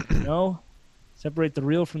 Separate the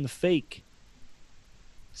real from the fake.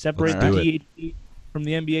 Separate the PhD from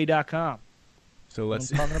the NBA.com. So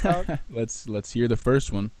let's about? let's hear the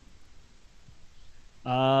first one.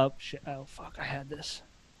 Shit. Oh fuck! I had this.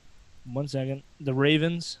 1 second. The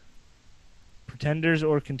Ravens, pretenders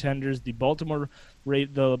or contenders? The Baltimore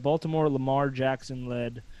Lamar Jackson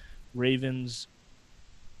led Ravens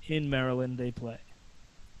in Maryland. They play.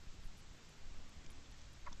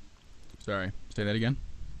 Sorry, say that again.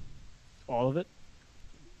 All of it.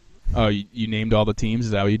 Oh, you named all the teams?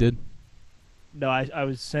 Is that what you did? No, I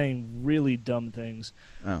was saying really dumb things.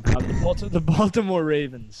 Oh. The Baltimore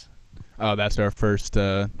Ravens. Oh, that's our first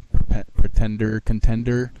pretender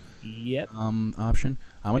contender. Yep. Option.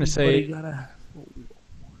 I'm gonna say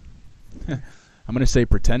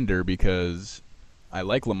pretender because I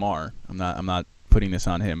like Lamar. I'm not putting this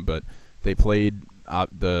on him, but they played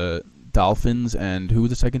the Dolphins and who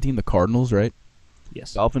was the second team? The Cardinals, right?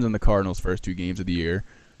 Yes. Dolphins and the Cardinals first 2 games of the year.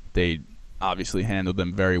 They obviously handled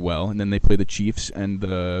them very well, and then they play the Chiefs and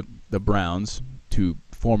the Browns, 2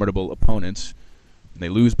 formidable opponents. And they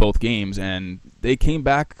lose both games, and they came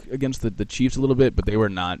back against the Chiefs a little bit, but they were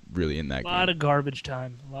not really in that game. A lot of garbage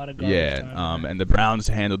time. Yeah, and the Browns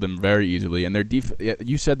handled them very easily. And their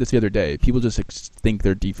you said this the other day. People just think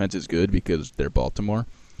their defense is good because they're Baltimore,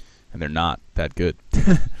 and they're not that good.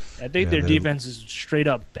 I think their defense is straight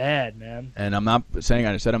up bad, man. And I'm not saying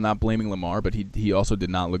I'm not blaming Lamar, but he also did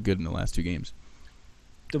not look good in the last 2 games.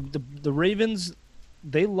 The Ravens,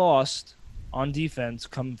 they lost on defense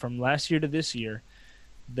come from last year to this year.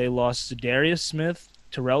 They lost Zadarius Smith,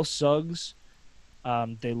 Terrell Suggs.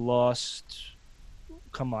 They lost.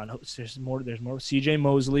 Come on, there's more. C.J.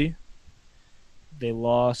 Mosley. They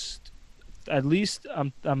lost. At least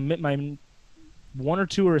my 1 or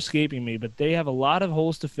 2 are escaping me, but they have a lot of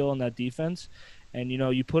holes to fill in that defense. And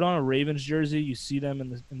you put on a Ravens jersey, you see them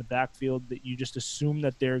in the backfield, that you just assume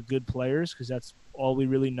that they're good players because that's all we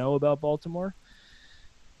really know about Baltimore.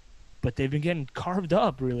 But they've been getting carved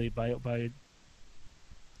up really by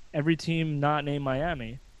every team not named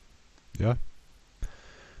Miami. Yeah.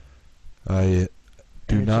 I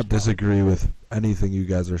do not disagree with anything you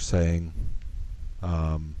guys are saying.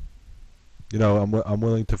 I'm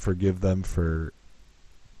willing to forgive them for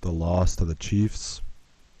the loss to the Chiefs.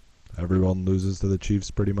 Everyone loses to the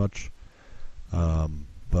Chiefs pretty much.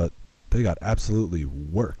 But they got absolutely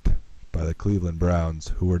worked by the Cleveland Browns,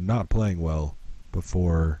 who were not playing well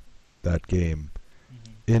before that game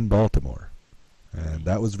in Baltimore. And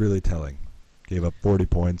that was really telling. Gave up 40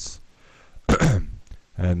 points.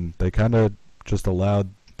 And they kind of just allowed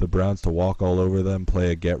the Browns to walk all over them,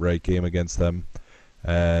 play a get-right game against them.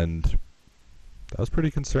 And that was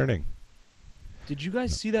pretty concerning. Did you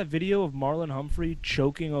guys see that video of Marlon Humphrey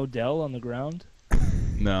choking Odell on the ground?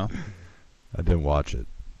 No. I didn't watch it.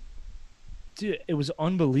 Dude, it was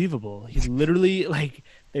unbelievable. He literally,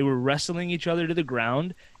 they were wrestling each other to the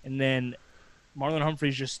ground, and then Marlon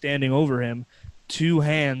Humphrey's just standing over him, 2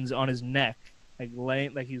 hands on his neck,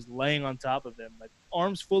 he's laying on top of him,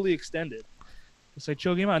 arms fully extended. It's like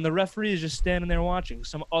choking him out, and the referee is just standing there watching.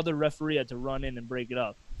 Some other referee had to run in and break it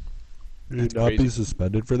up. He'd not be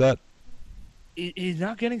suspended for that? He's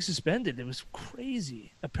not getting suspended. It was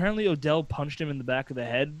crazy. Apparently, Odell punched him in the back of the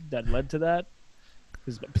head. That led to that.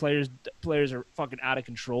 Because players are fucking out of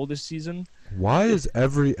control this season. Why is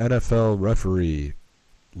every NFL referee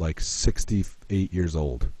like 68 years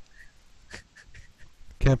old?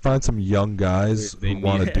 Can't find some young guys who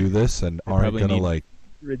want to do this and aren't going to like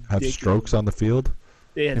have strokes on the field?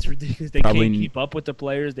 Yeah, it's ridiculous. They can't keep up with the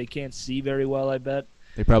players. They can't see very well, I bet.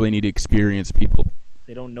 They probably need experienced people.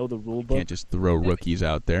 They don't know the rule book. Can't just throw rookies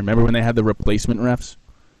out there. Remember when they had the replacement refs?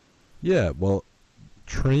 Yeah, well,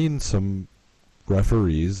 train some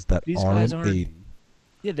referees that aren't.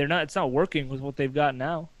 Yeah, they're not. It's not working with what they've got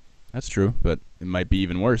now. That's true, but it might be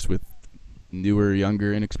even worse with newer,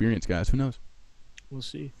 younger, inexperienced guys. Who knows? We'll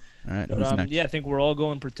see. All right, But, who's next? yeah, I think we're all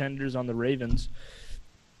going pretenders on the Ravens,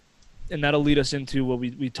 and that'll lead us into what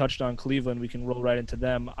we touched on Cleveland. We can roll right into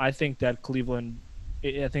them. I think that Cleveland.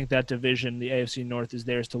 I think that division, the AFC North, is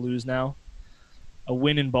theirs to lose now. A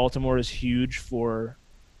win in Baltimore is huge for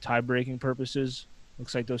tie-breaking purposes.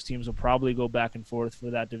 Looks like those teams will probably go back and forth for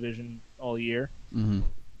that division all year. Mm-hmm.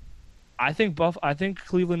 I think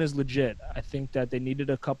Cleveland is legit. I think that they needed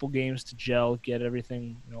a couple games to gel, get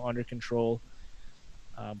everything under control.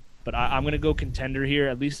 But I'm going to go contender here,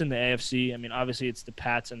 at least in the AFC. I mean, obviously it's the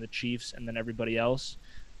Pats and the Chiefs and then everybody else.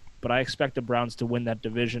 But I expect the Browns to win that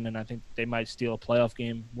division, and I think they might steal a playoff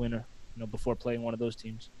game winner, before playing one of those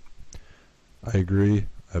teams. I agree.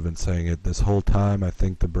 I've been saying it this whole time. I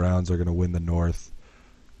think the Browns are going to win the North.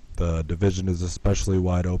 The division is especially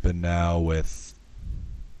wide open now with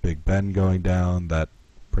Big Ben going down. That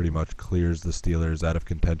pretty much clears the Steelers out of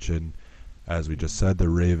contention. As we just said, the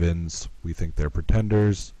Ravens, we think they're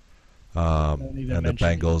pretenders. And the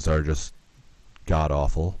Bengals are just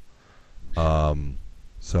god-awful.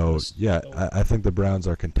 So, yeah, I think the Browns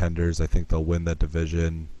are contenders. I think they'll win that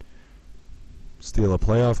division, steal a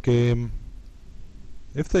playoff game.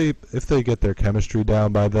 If they get their chemistry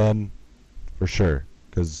down by then, for sure,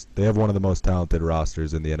 because they have one of the most talented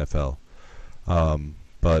rosters in the NFL.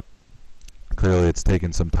 But clearly it's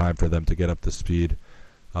taken some time for them to get up to speed.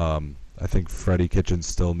 I think Freddie Kitchens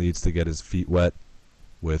still needs to get his feet wet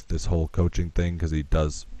with this whole coaching thing because he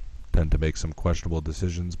does tend to make some questionable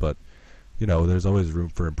decisions, but there's always room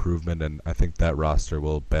for improvement, and I think that roster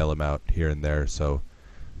will bail him out here and there. So,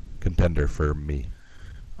 contender for me.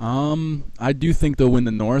 I do think they'll win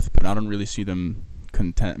the North, but I don't really see them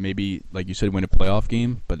maybe, like you said, win a playoff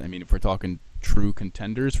game. But I mean, if we're talking true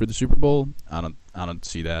contenders for the Super Bowl, I don't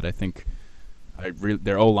see that. I think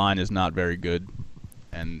their O-line is not very good,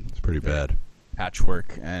 and it's pretty bad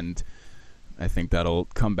patchwork, and I think that'll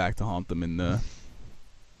come back to haunt them in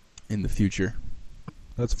the future.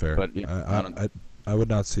 That's fair. But I would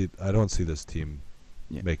not see. I don't see this team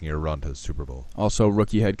making a run to the Super Bowl. Also,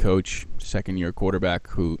 rookie head coach, second-year quarterback.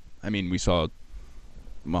 We saw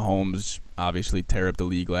Mahomes obviously tear up the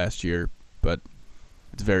league last year, but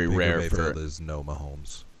it's very rare for. There's no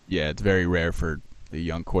Mahomes. Yeah, it's very rare for a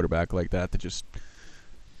young quarterback like that to just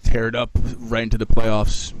tear it up right into the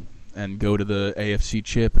playoffs and go to the NFC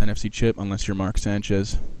chip, unless you're Mark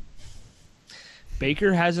Sanchez.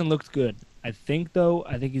 Baker hasn't looked good. I think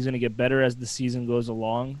he's going to get better as the season goes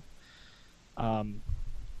along.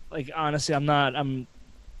 Honestly, I'm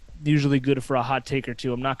usually good for a hot take or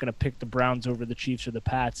two. I'm not going to pick the Browns over the Chiefs or the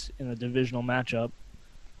Pats in a divisional matchup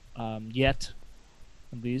yet,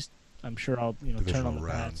 at least. I'm sure I'll turn on the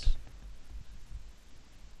Pats.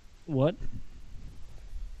 What?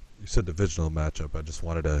 You said divisional matchup. I just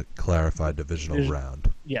wanted to clarify divisional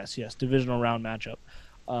round. Yes, divisional round matchup.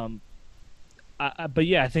 But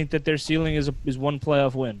yeah, I think that their ceiling is one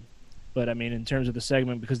playoff win. But I mean, in terms of the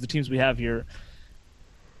segment, because the teams we have here,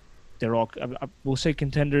 they're all we'll say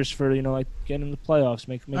contenders for getting in the playoffs,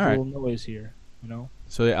 make a little noise here,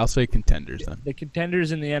 So I'll say contenders then. The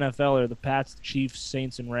contenders in the NFL are the Pats, the Chiefs,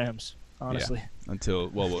 Saints, and Rams. Honestly, until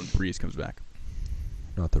when Breeze comes back.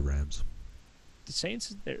 Not the Rams. The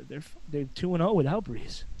Saints, they're 2-0 without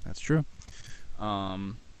Breeze. That's true.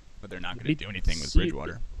 But they're not going to do anything with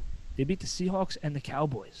Bridgewater. They beat the Seahawks and the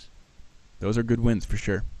Cowboys. Those are good wins for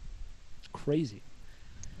sure. It's crazy.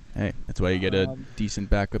 Hey, that's why you get a decent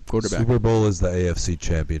backup quarterback. Super Bowl is the AFC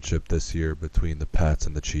Championship this year between the Pats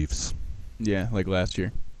and the Chiefs. Yeah, like last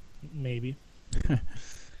year. Maybe. All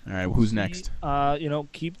right, who's next?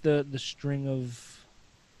 Keep the string of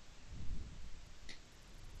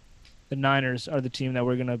the Niners are the team that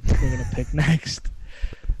we're gonna pick next.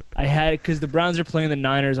 I had because the Browns are playing the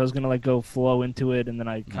Niners. I was gonna go flow into it, and then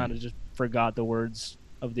I kind of just forgot the words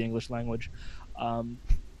of the English language.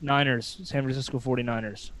 Niners, San Francisco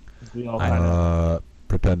 49ers. We all kind of.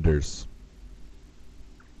 Pretenders.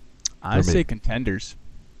 I say contenders.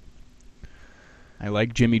 I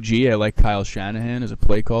like Jimmy G. I like Kyle Shanahan as a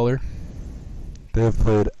play caller. They have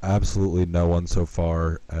played absolutely no one so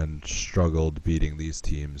far and struggled beating these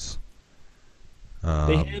teams.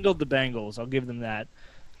 They handled the Bengals. I'll give them that.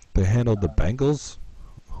 They handled the Bengals?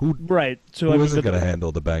 Right. So who isn't going to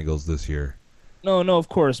handle the Bengals this year? No, of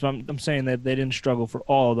course. But I'm saying that they didn't struggle for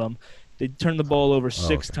all of them. They turned the ball over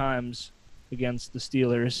six times against the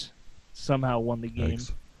Steelers. Somehow won the game.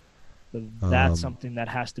 So that's something that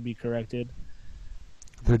has to be corrected.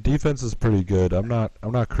 Their defense is pretty good. I'm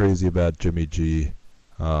not crazy about Jimmy G.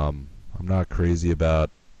 I'm not crazy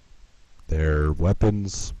about their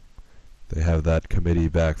weapons. They have that committee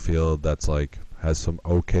backfield that's has some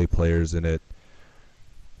okay players in it.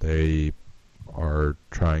 They are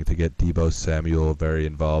trying to get Deebo Samuel very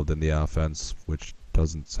involved in the offense, which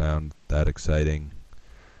doesn't sound that exciting.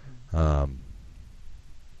 I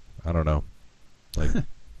don't know.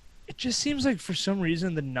 It just seems like for some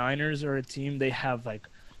reason the Niners are a team, they have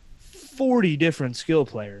 40 different skill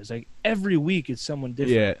players. Every week it's someone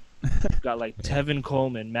different. Yeah. You've got Tevin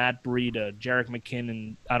Coleman, Matt Breida, Jerick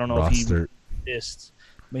McKinnon. I don't know if he assists.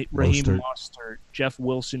 Raheem Mostert, Jeff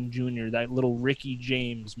Wilson Jr., that little Ricky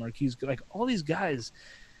James, Marquise, all these guys,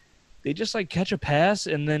 they just catch a pass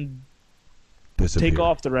and then take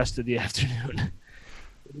off the rest of the afternoon.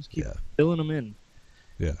 They just keep filling them in.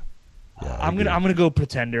 Yeah. I'm gonna go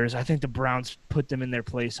Pretenders. I think the Browns put them in their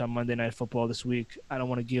place on Monday Night Football this week. I don't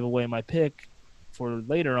want to give away my pick for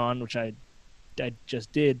later on, which I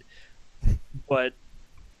just did, but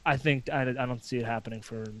I think I don't see it happening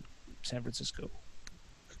for San Francisco.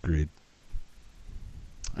 Agreed.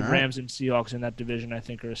 The Rams and Seahawks in that division, I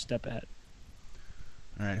think, are a step ahead.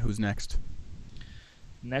 All right, who's next?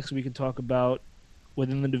 Next, we can talk about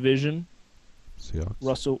within the division.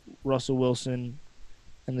 Seahawks. Russell Wilson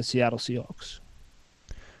and the Seattle Seahawks.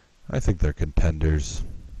 I think they're contenders.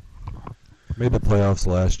 Made the playoffs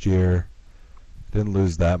last year. Didn't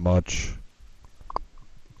lose that much.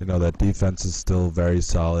 That defense is still very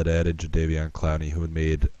solid. Added Jadeveon Clowney, who had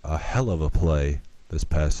made a hell of a play this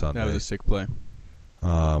past Sunday. That was a sick play.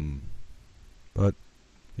 But,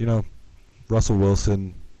 Russell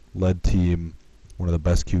Wilson led team, one of the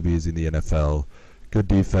best QBs in the NFL. Good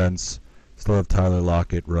defense. Still have Tyler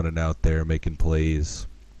Lockett running out there making plays.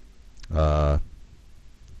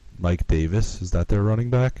 Mike Davis, is that their running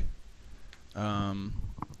back?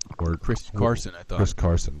 Or Chris Carson, I thought. Chris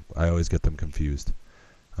Carson. I always get them confused.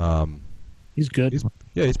 He's good.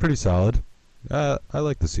 He's pretty solid. I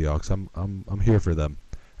like the Seahawks. I'm here for them,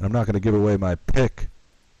 and I'm not going to give away my pick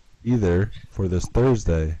either for this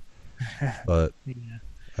Thursday, but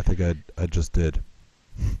I think I just did.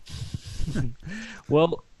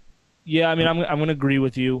 Well, yeah. I mean, I'm going to agree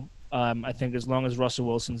with you. I think as long as Russell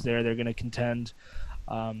Wilson's there, they're going to contend.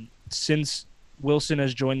 Since Wilson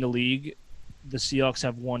has joined the league, the Seahawks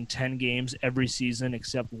have won 10 games every season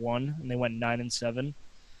except one, and they went 9-7.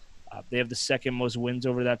 They have the second most wins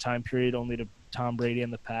over that time period, only to Tom Brady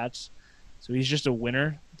and the Pats. So he's just a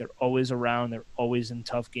winner. They're always around. They're always in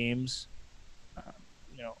tough games.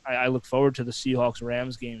 I look forward to the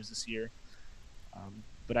Seahawks-Rams games this year.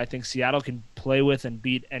 But I think Seattle can play with and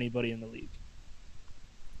beat anybody in the league.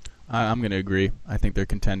 I'm going to agree. I think they're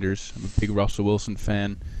contenders. I'm a big Russell Wilson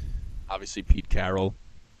fan. Obviously, Pete Carroll,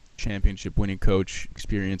 championship-winning coach,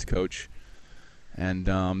 experienced coach. And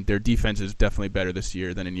their defense is definitely better this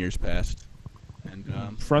year than in years past.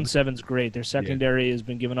 And front seven's great. Their secondary has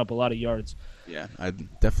been giving up a lot of yards. Yeah, I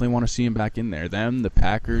definitely want to see him back in there. Them, the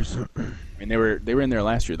Packers. I mean, they were in there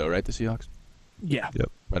last year though, right? The Seahawks. Yeah.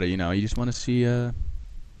 Yep. But you just want to see. Yeah,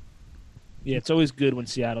 it's always good when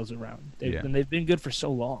Seattle's around. And they've been good for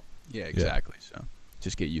so long. Yeah, exactly. Yeah. So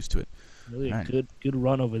just get used to it. Really a good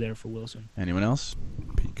run over there for Wilson. Anyone else?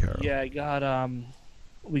 Pete Carroll. Yeah,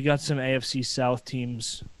 we got some AFC South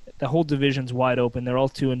teams. The whole division's wide open. They're all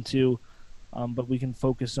 2-2, but we can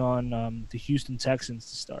focus on the Houston Texans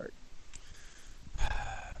to start.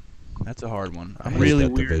 That's a hard one.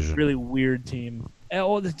 Really weird team.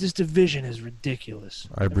 This division is ridiculous.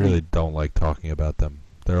 I really don't like talking about them.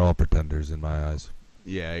 They're all pretenders in my eyes.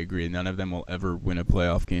 Yeah, I agree. None of them will ever win a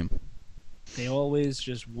playoff game. They always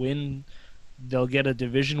just win. They'll get a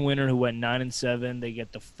division winner who went 9-7. They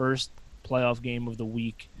get the first playoff game of the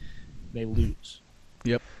week. They lose.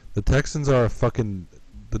 Yep. The Texans are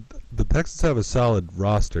the Texans have a solid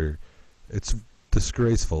roster. It's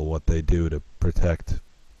disgraceful what they do to protect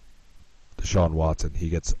Deshaun Watson. He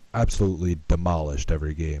gets absolutely demolished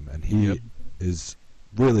every game, and he is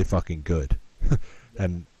really fucking good.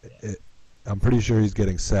 And I'm pretty sure he's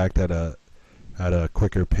getting sacked at a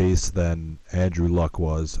quicker pace than Andrew Luck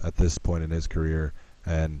was at this point in his career,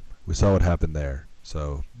 and we saw what happened there.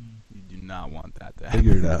 So You do not want that to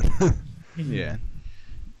figure it happen. out. Yeah,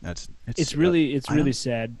 It's really I don't-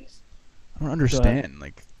 sad. I don't understand.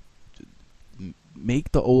 Like, make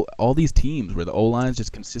all these teams where the O line is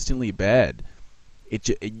just consistently bad.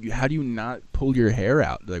 How do you not pull your hair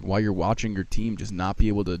out like while you're watching your team just not be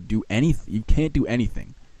able to do anything? You can't do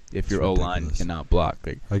anything if It's your O line ridiculous. cannot block.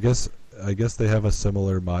 Like, I guess they have a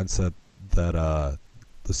similar mindset that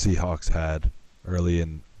the Seahawks had early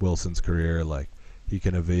in Wilson's career. Like, he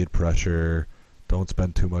can evade pressure, don't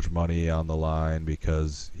spend too much money on the line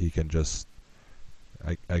because he can just,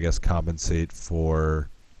 I guess, compensate for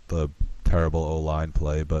the terrible O-line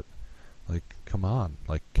play. But, like, come on.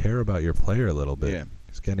 Like, care about your player a little bit. Yeah.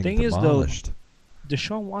 He's getting Thing is, though, demolished.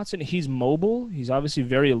 Deshaun Watson, he's mobile. He's obviously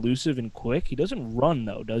very elusive and quick. He doesn't run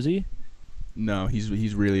though, does he? no,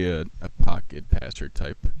 he's really a pocket passer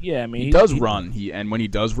type. Yeah, I mean He does run. And when he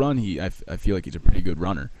does run, I feel like he's a pretty good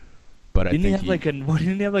runner. But I Didn't he think have like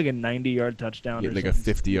didn't he have like a 90-yard touchdown? he Or had like a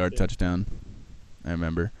something 50-yard stupid? touchdown. I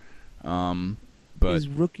remember. But His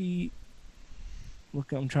rookie.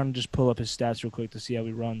 Look, I'm trying to just pull up his stats real quick to see how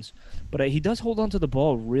he runs, but he does hold on to the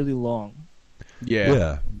ball really long.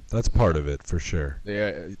 Yeah, that's part of it for sure.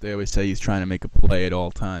 They always say he's trying to make a play at all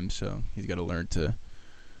times, so he's got to learn to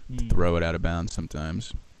throw it out of bounds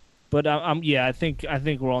sometimes. But I think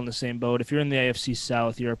we're all in the same boat. If you're in the AFC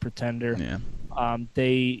South, you're a pretender. Yeah.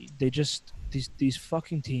 They just these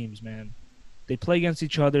fucking teams, man. They play against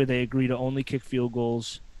each other. They agree to only kick field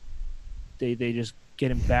goals. They just get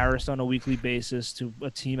embarrassed on a weekly basis to a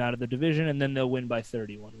team out of the division, and then they'll win by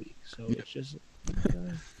 30 one week. So Yep. it's just.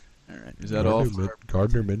 All right. Is that all?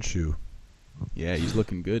 Gardner Minshew. Yeah, he's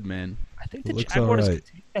looking good, man. I think the Looks Jaguars alright.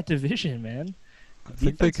 can take that division, man. I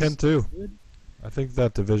think they Defense can too. is good. I think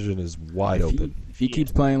that division is wide open. If he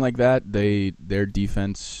keeps playing like that, their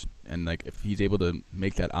defense and like if he's able to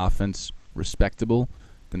make that offense respectable,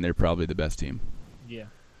 then they're probably the best team. Yeah.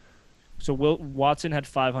 So Watson had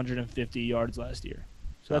 550 yards last year.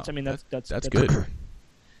 So that's Oh, I mean that's good.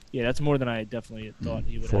 Yeah, that's more than I definitely thought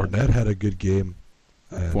he would Fournette have. had a good game.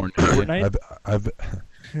 and Fournette.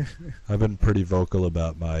 I've been pretty vocal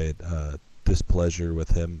about my displeasure with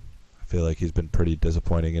him. I feel like he's been pretty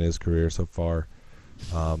disappointing in his career so far.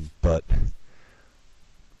 But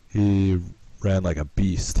he ran like a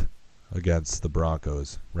beast against the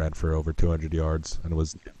Broncos. Ran for over 200 yards and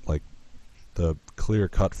was like the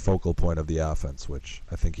clear-cut focal point of the offense, which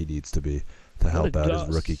I think he needs to be to help out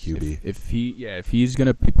his rookie QB. If he's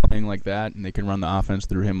gonna be playing like that and they can run the offense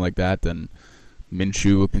through him like that, then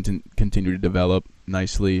Minshew will continue to develop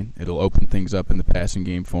nicely. It'll open things up in the passing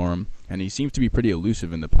game for him, and he seems to be pretty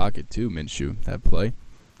elusive in the pocket too. Minshew, that play,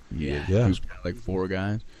 Yeah. he was kinda like four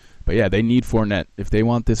guys. But yeah, they need Fournette if they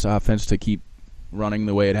want this offense to keep running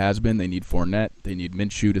the way it has been. They need Fournette. They need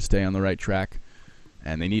Minshew to stay on the right track,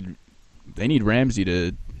 and they need Ramsey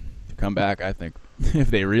to come back. I think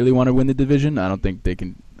if they really want to win the division, I don't think they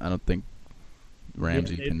can. I don't think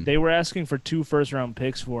Ramsey can. They were asking for 2 first-round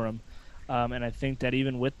picks for him, and I think that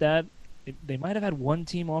even with that, they might have had one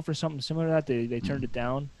team offer something similar to that. They turned it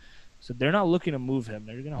down, so they're not looking to move him.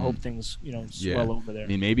 They're going to hope things swell over there. I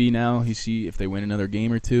mean, maybe now if they win another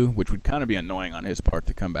game or two, which would kind of be annoying on his part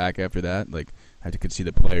to come back after that. Like I could see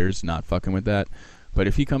the players not fucking with that. But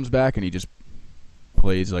if he comes back and he just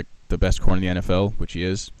plays like the best corner in the NFL, which he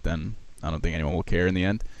is, then I don't think anyone will care in the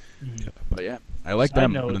end. Mhm. But yeah, I like Side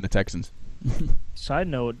them note- more than the Texans. Side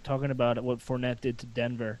note, talking about what Fournette did to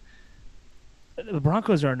Denver, the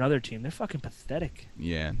Broncos are another team. They're fucking pathetic.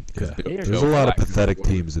 Yeah, Yeah. There's There's a lot of pathetic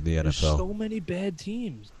teams in the There's NFL. so many bad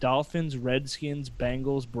teams. Dolphins, Redskins,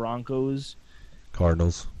 Bengals, Broncos.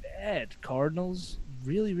 Cardinals. Bad. Cardinals,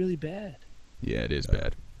 really, really bad. Yeah, it is Yeah.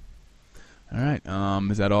 bad. All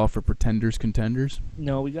right, is that all for pretenders, contenders?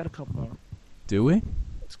 No, we got a couple more. Do we?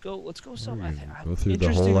 Let's go some. Go through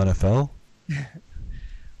the whole interesting- NFL.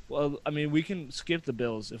 Well, I mean, we can skip the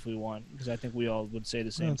Bills if we want, because I think we all would say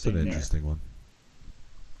the same That's thing an there. interesting one.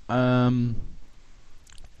 Um,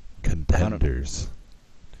 Contenders.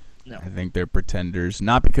 No. I think they're pretenders,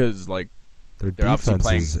 not because like Their They're obviously defense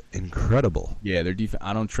playing- is incredible. yeah, their defense.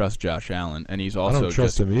 I don't trust Josh Allen, and he's I also don't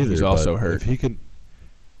trust him either. He's also but hurt. If he can,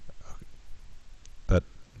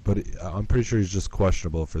 I'm pretty sure he's just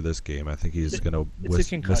questionable for this game. I think he's going to It's a miss a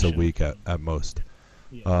concussion. week at most.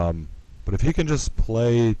 Yeah. But if he can just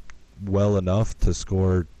play well enough to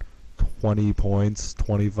score 20 points,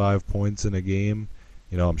 25 points in a game,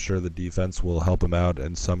 I'm sure the defense will help him out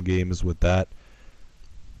in some games with that.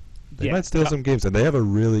 They Yeah, might steal Jo- some games, and they have a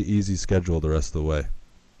really easy schedule the rest of the way.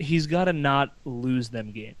 he's got to not lose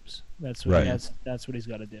them games. That's what Right. that's what he's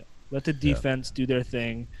got to do. Let the defense do their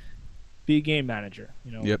thing. Be a game manager.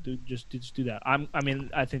 Yep. Just do that.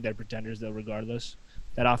 I think they're pretenders though. Regardless,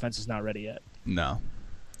 that offense is not ready yet. No.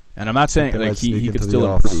 And I'm not saying They like might he sneak could into the still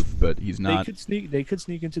offs. improve, but he's not. They could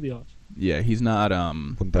sneak into the off. Yeah, he's not.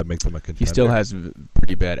 Wouldn't that make them a contender? He still has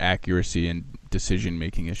pretty bad accuracy and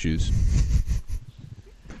decision-making issues.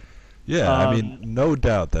 Yeah, I mean, no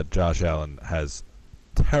doubt that Josh Allen has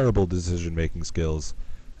terrible decision-making skills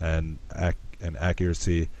and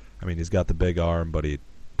accuracy. I mean, he's got the big arm, but he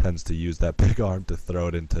tends to use that big arm to throw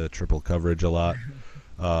it into triple coverage a lot.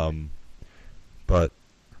 But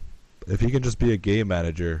if he can just be a game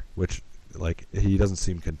manager, which like he doesn't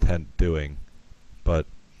seem content doing, but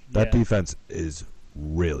that defense is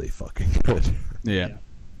really fucking good. Yeah.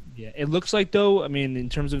 Yeah. It looks like though. I mean, in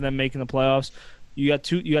terms of them making the playoffs, you got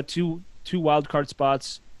two wild card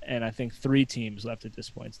spots, and I think 3 teams left at this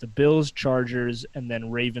point. It's the Bills, Chargers, and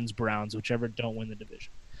then Ravens, Browns, whichever don't win the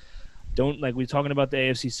division. We're talking about the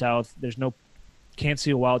AFC South. Can't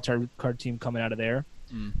see a wild card team coming out of there.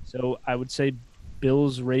 So I would say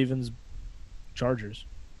Bills, Ravens, Chargers.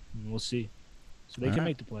 And we'll see. So they can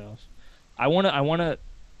make the playoffs. I wanna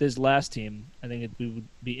this last team. I think it would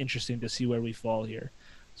be interesting to see where we fall here.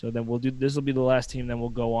 So then this will be the last team. Then we'll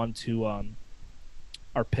go on to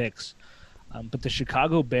our picks. But the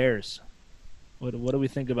Chicago Bears. What do we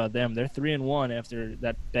think about them? They're 3-1 after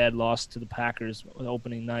that bad loss to the Packers on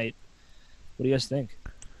opening night. What do you guys think?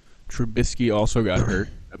 Trubisky also got hurt.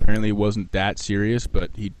 Apparently it wasn't that serious,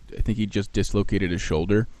 but I think he just dislocated his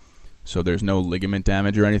shoulder. So there's no ligament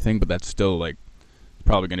damage or anything, but that's still like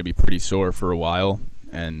probably going to be pretty sore for a while.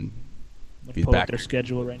 And if he's back their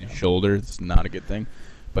schedule right now. His shoulder, it's not a good thing.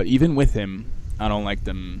 But even with him, I don't like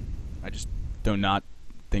them. I just do not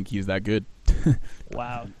think he's that good.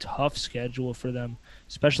 Wow, tough schedule for them,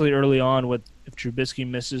 especially early on. If Trubisky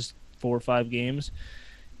misses 4 or 5 games,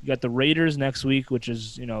 you got the Raiders next week, which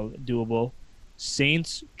is doable.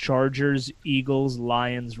 Saints, Chargers, Eagles,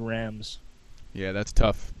 Lions, Rams. Yeah, that's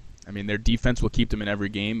tough. I mean, their defense will keep them in every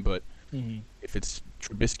game, but if it's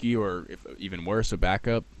Trubisky or if even worse, a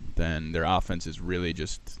backup, then their offense is really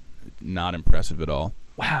just not impressive at all.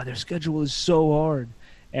 Wow, their schedule is so hard.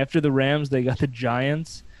 After the Rams, they got the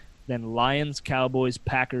Giants, then Lions, Cowboys,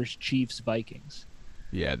 Packers, Chiefs, Vikings.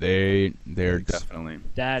 Yeah, they're definitely.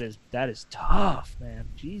 That is tough, man.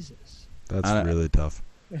 Jesus. That's really tough.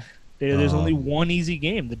 There's only one easy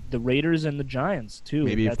game: the Raiders and the Giants, too.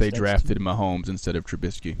 Maybe if they drafted Mahomes instead of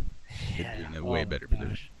Trubisky, they'd be in a way better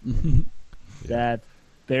position. That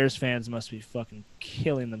Bears fans must be fucking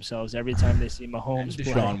killing themselves every time they see Mahomes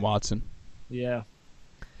play. Deshaun Watson. Yeah.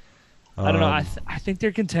 I don't know. I think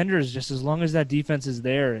they're contenders just as long as that defense is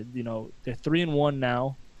there. They're 3-1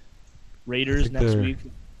 now. Raiders next week,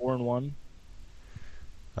 4-1.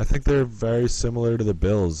 I think they're very similar to the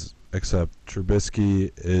Bills, except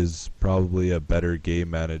Trubisky is probably a better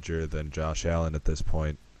game manager than Josh Allen at this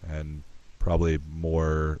point, and probably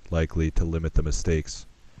more likely to limit the mistakes.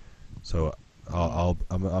 So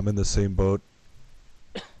I'm in the same boat.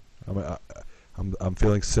 I'm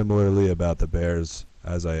feeling similarly about the Bears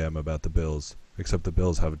as I am about the Bills, except the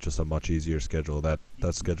Bills have just a much easier schedule. That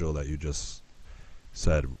schedule that you just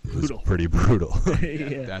said is pretty brutal.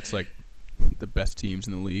 Yeah. That's like the best teams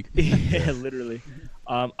in the league. Yeah, literally.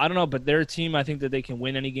 I don't know, but they're a team. I think that they can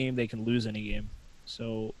win any game, they can lose any game.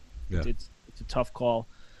 So it's a tough call.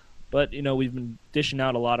 But we've been dishing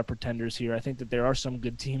out a lot of pretenders here. I think that there are some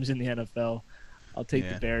good teams in the NFL. I'll take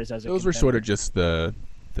the Bears as a Those contender. were sort of just the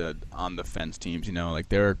on the fence teams, like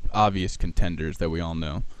there are obvious contenders that we all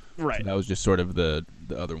know. Right. So that was just sort of the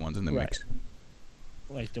other ones in the mix.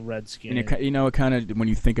 Like the Redskins. And it kind of, when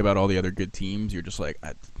you think about all the other good teams, you're just like,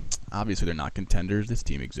 obviously they're not contenders. This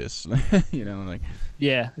team exists. Like.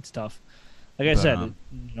 Yeah, it's tough. Like I said,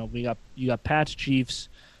 you got Pats, Chiefs,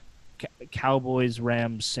 Cowboys,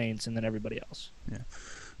 Rams, Saints, and then everybody else. Yeah.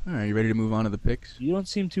 All right, you ready to move on to the picks? You don't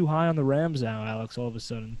seem too high on the Rams now, Alex. All of a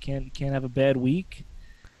sudden, can't have a bad week.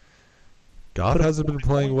 Goff hasn't been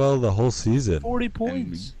playing well the whole season. 40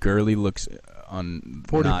 points. And Gurley looks on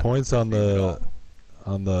 40 points on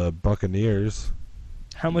the Buccaneers.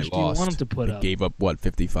 How much do you want him to put up? Gave up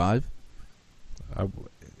 55?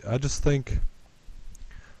 I just think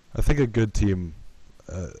a good team,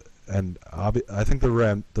 and I think the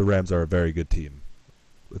Rams are a very good team.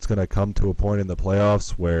 It's going to come to a point in the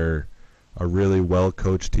playoffs where a really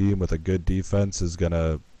well-coached team with a good defense is going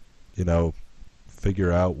to,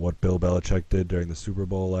 figure out what Bill Belichick did during the Super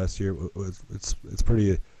Bowl last year. It's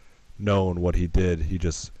pretty known what he did. He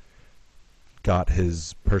just got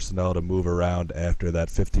his personnel to move around after that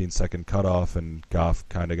 15-second cutoff, and Goff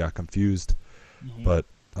kind of got confused. Mhm. But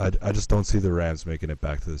I just don't see the Rams making it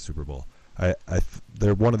back to the Super Bowl.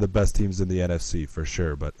 They're one of the best teams in the NFC for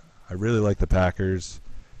sure, but I really like the Packers.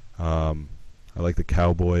 I like the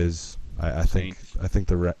Cowboys. I think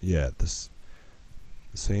the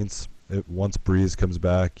Saints. Once Breeze comes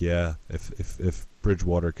back, if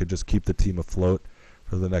Bridgewater could just keep the team afloat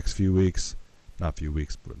for the next few weeks, not few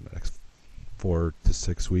weeks, but the next 4 to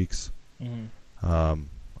 6 weeks, Mhm.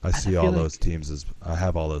 I see feel all like- those teams I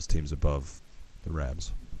have all those teams above the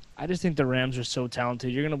Rams. I just think the Rams are so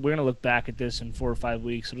talented. We're gonna look back at this in 4 or 5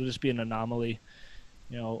 weeks. It'll just be an anomaly.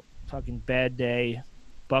 Fucking bad day.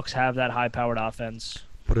 Bucks have that high-powered offense.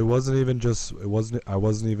 But I wasn't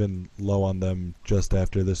even low on them just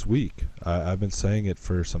after this week. I've been saying it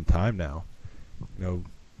for some time now.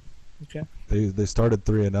 Okay. They started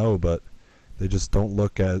 3-0, but they just don't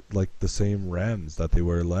look at like the same Rams that they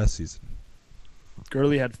were last season.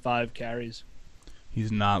 Gurley had 5 carries.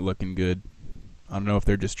 He's not looking good. I don't know if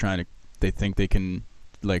they're just they think they can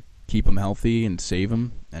like keep him healthy and save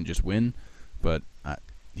him and just win, but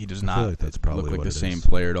he does I feel not like that's probably look like what the it same is.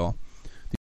 player at all.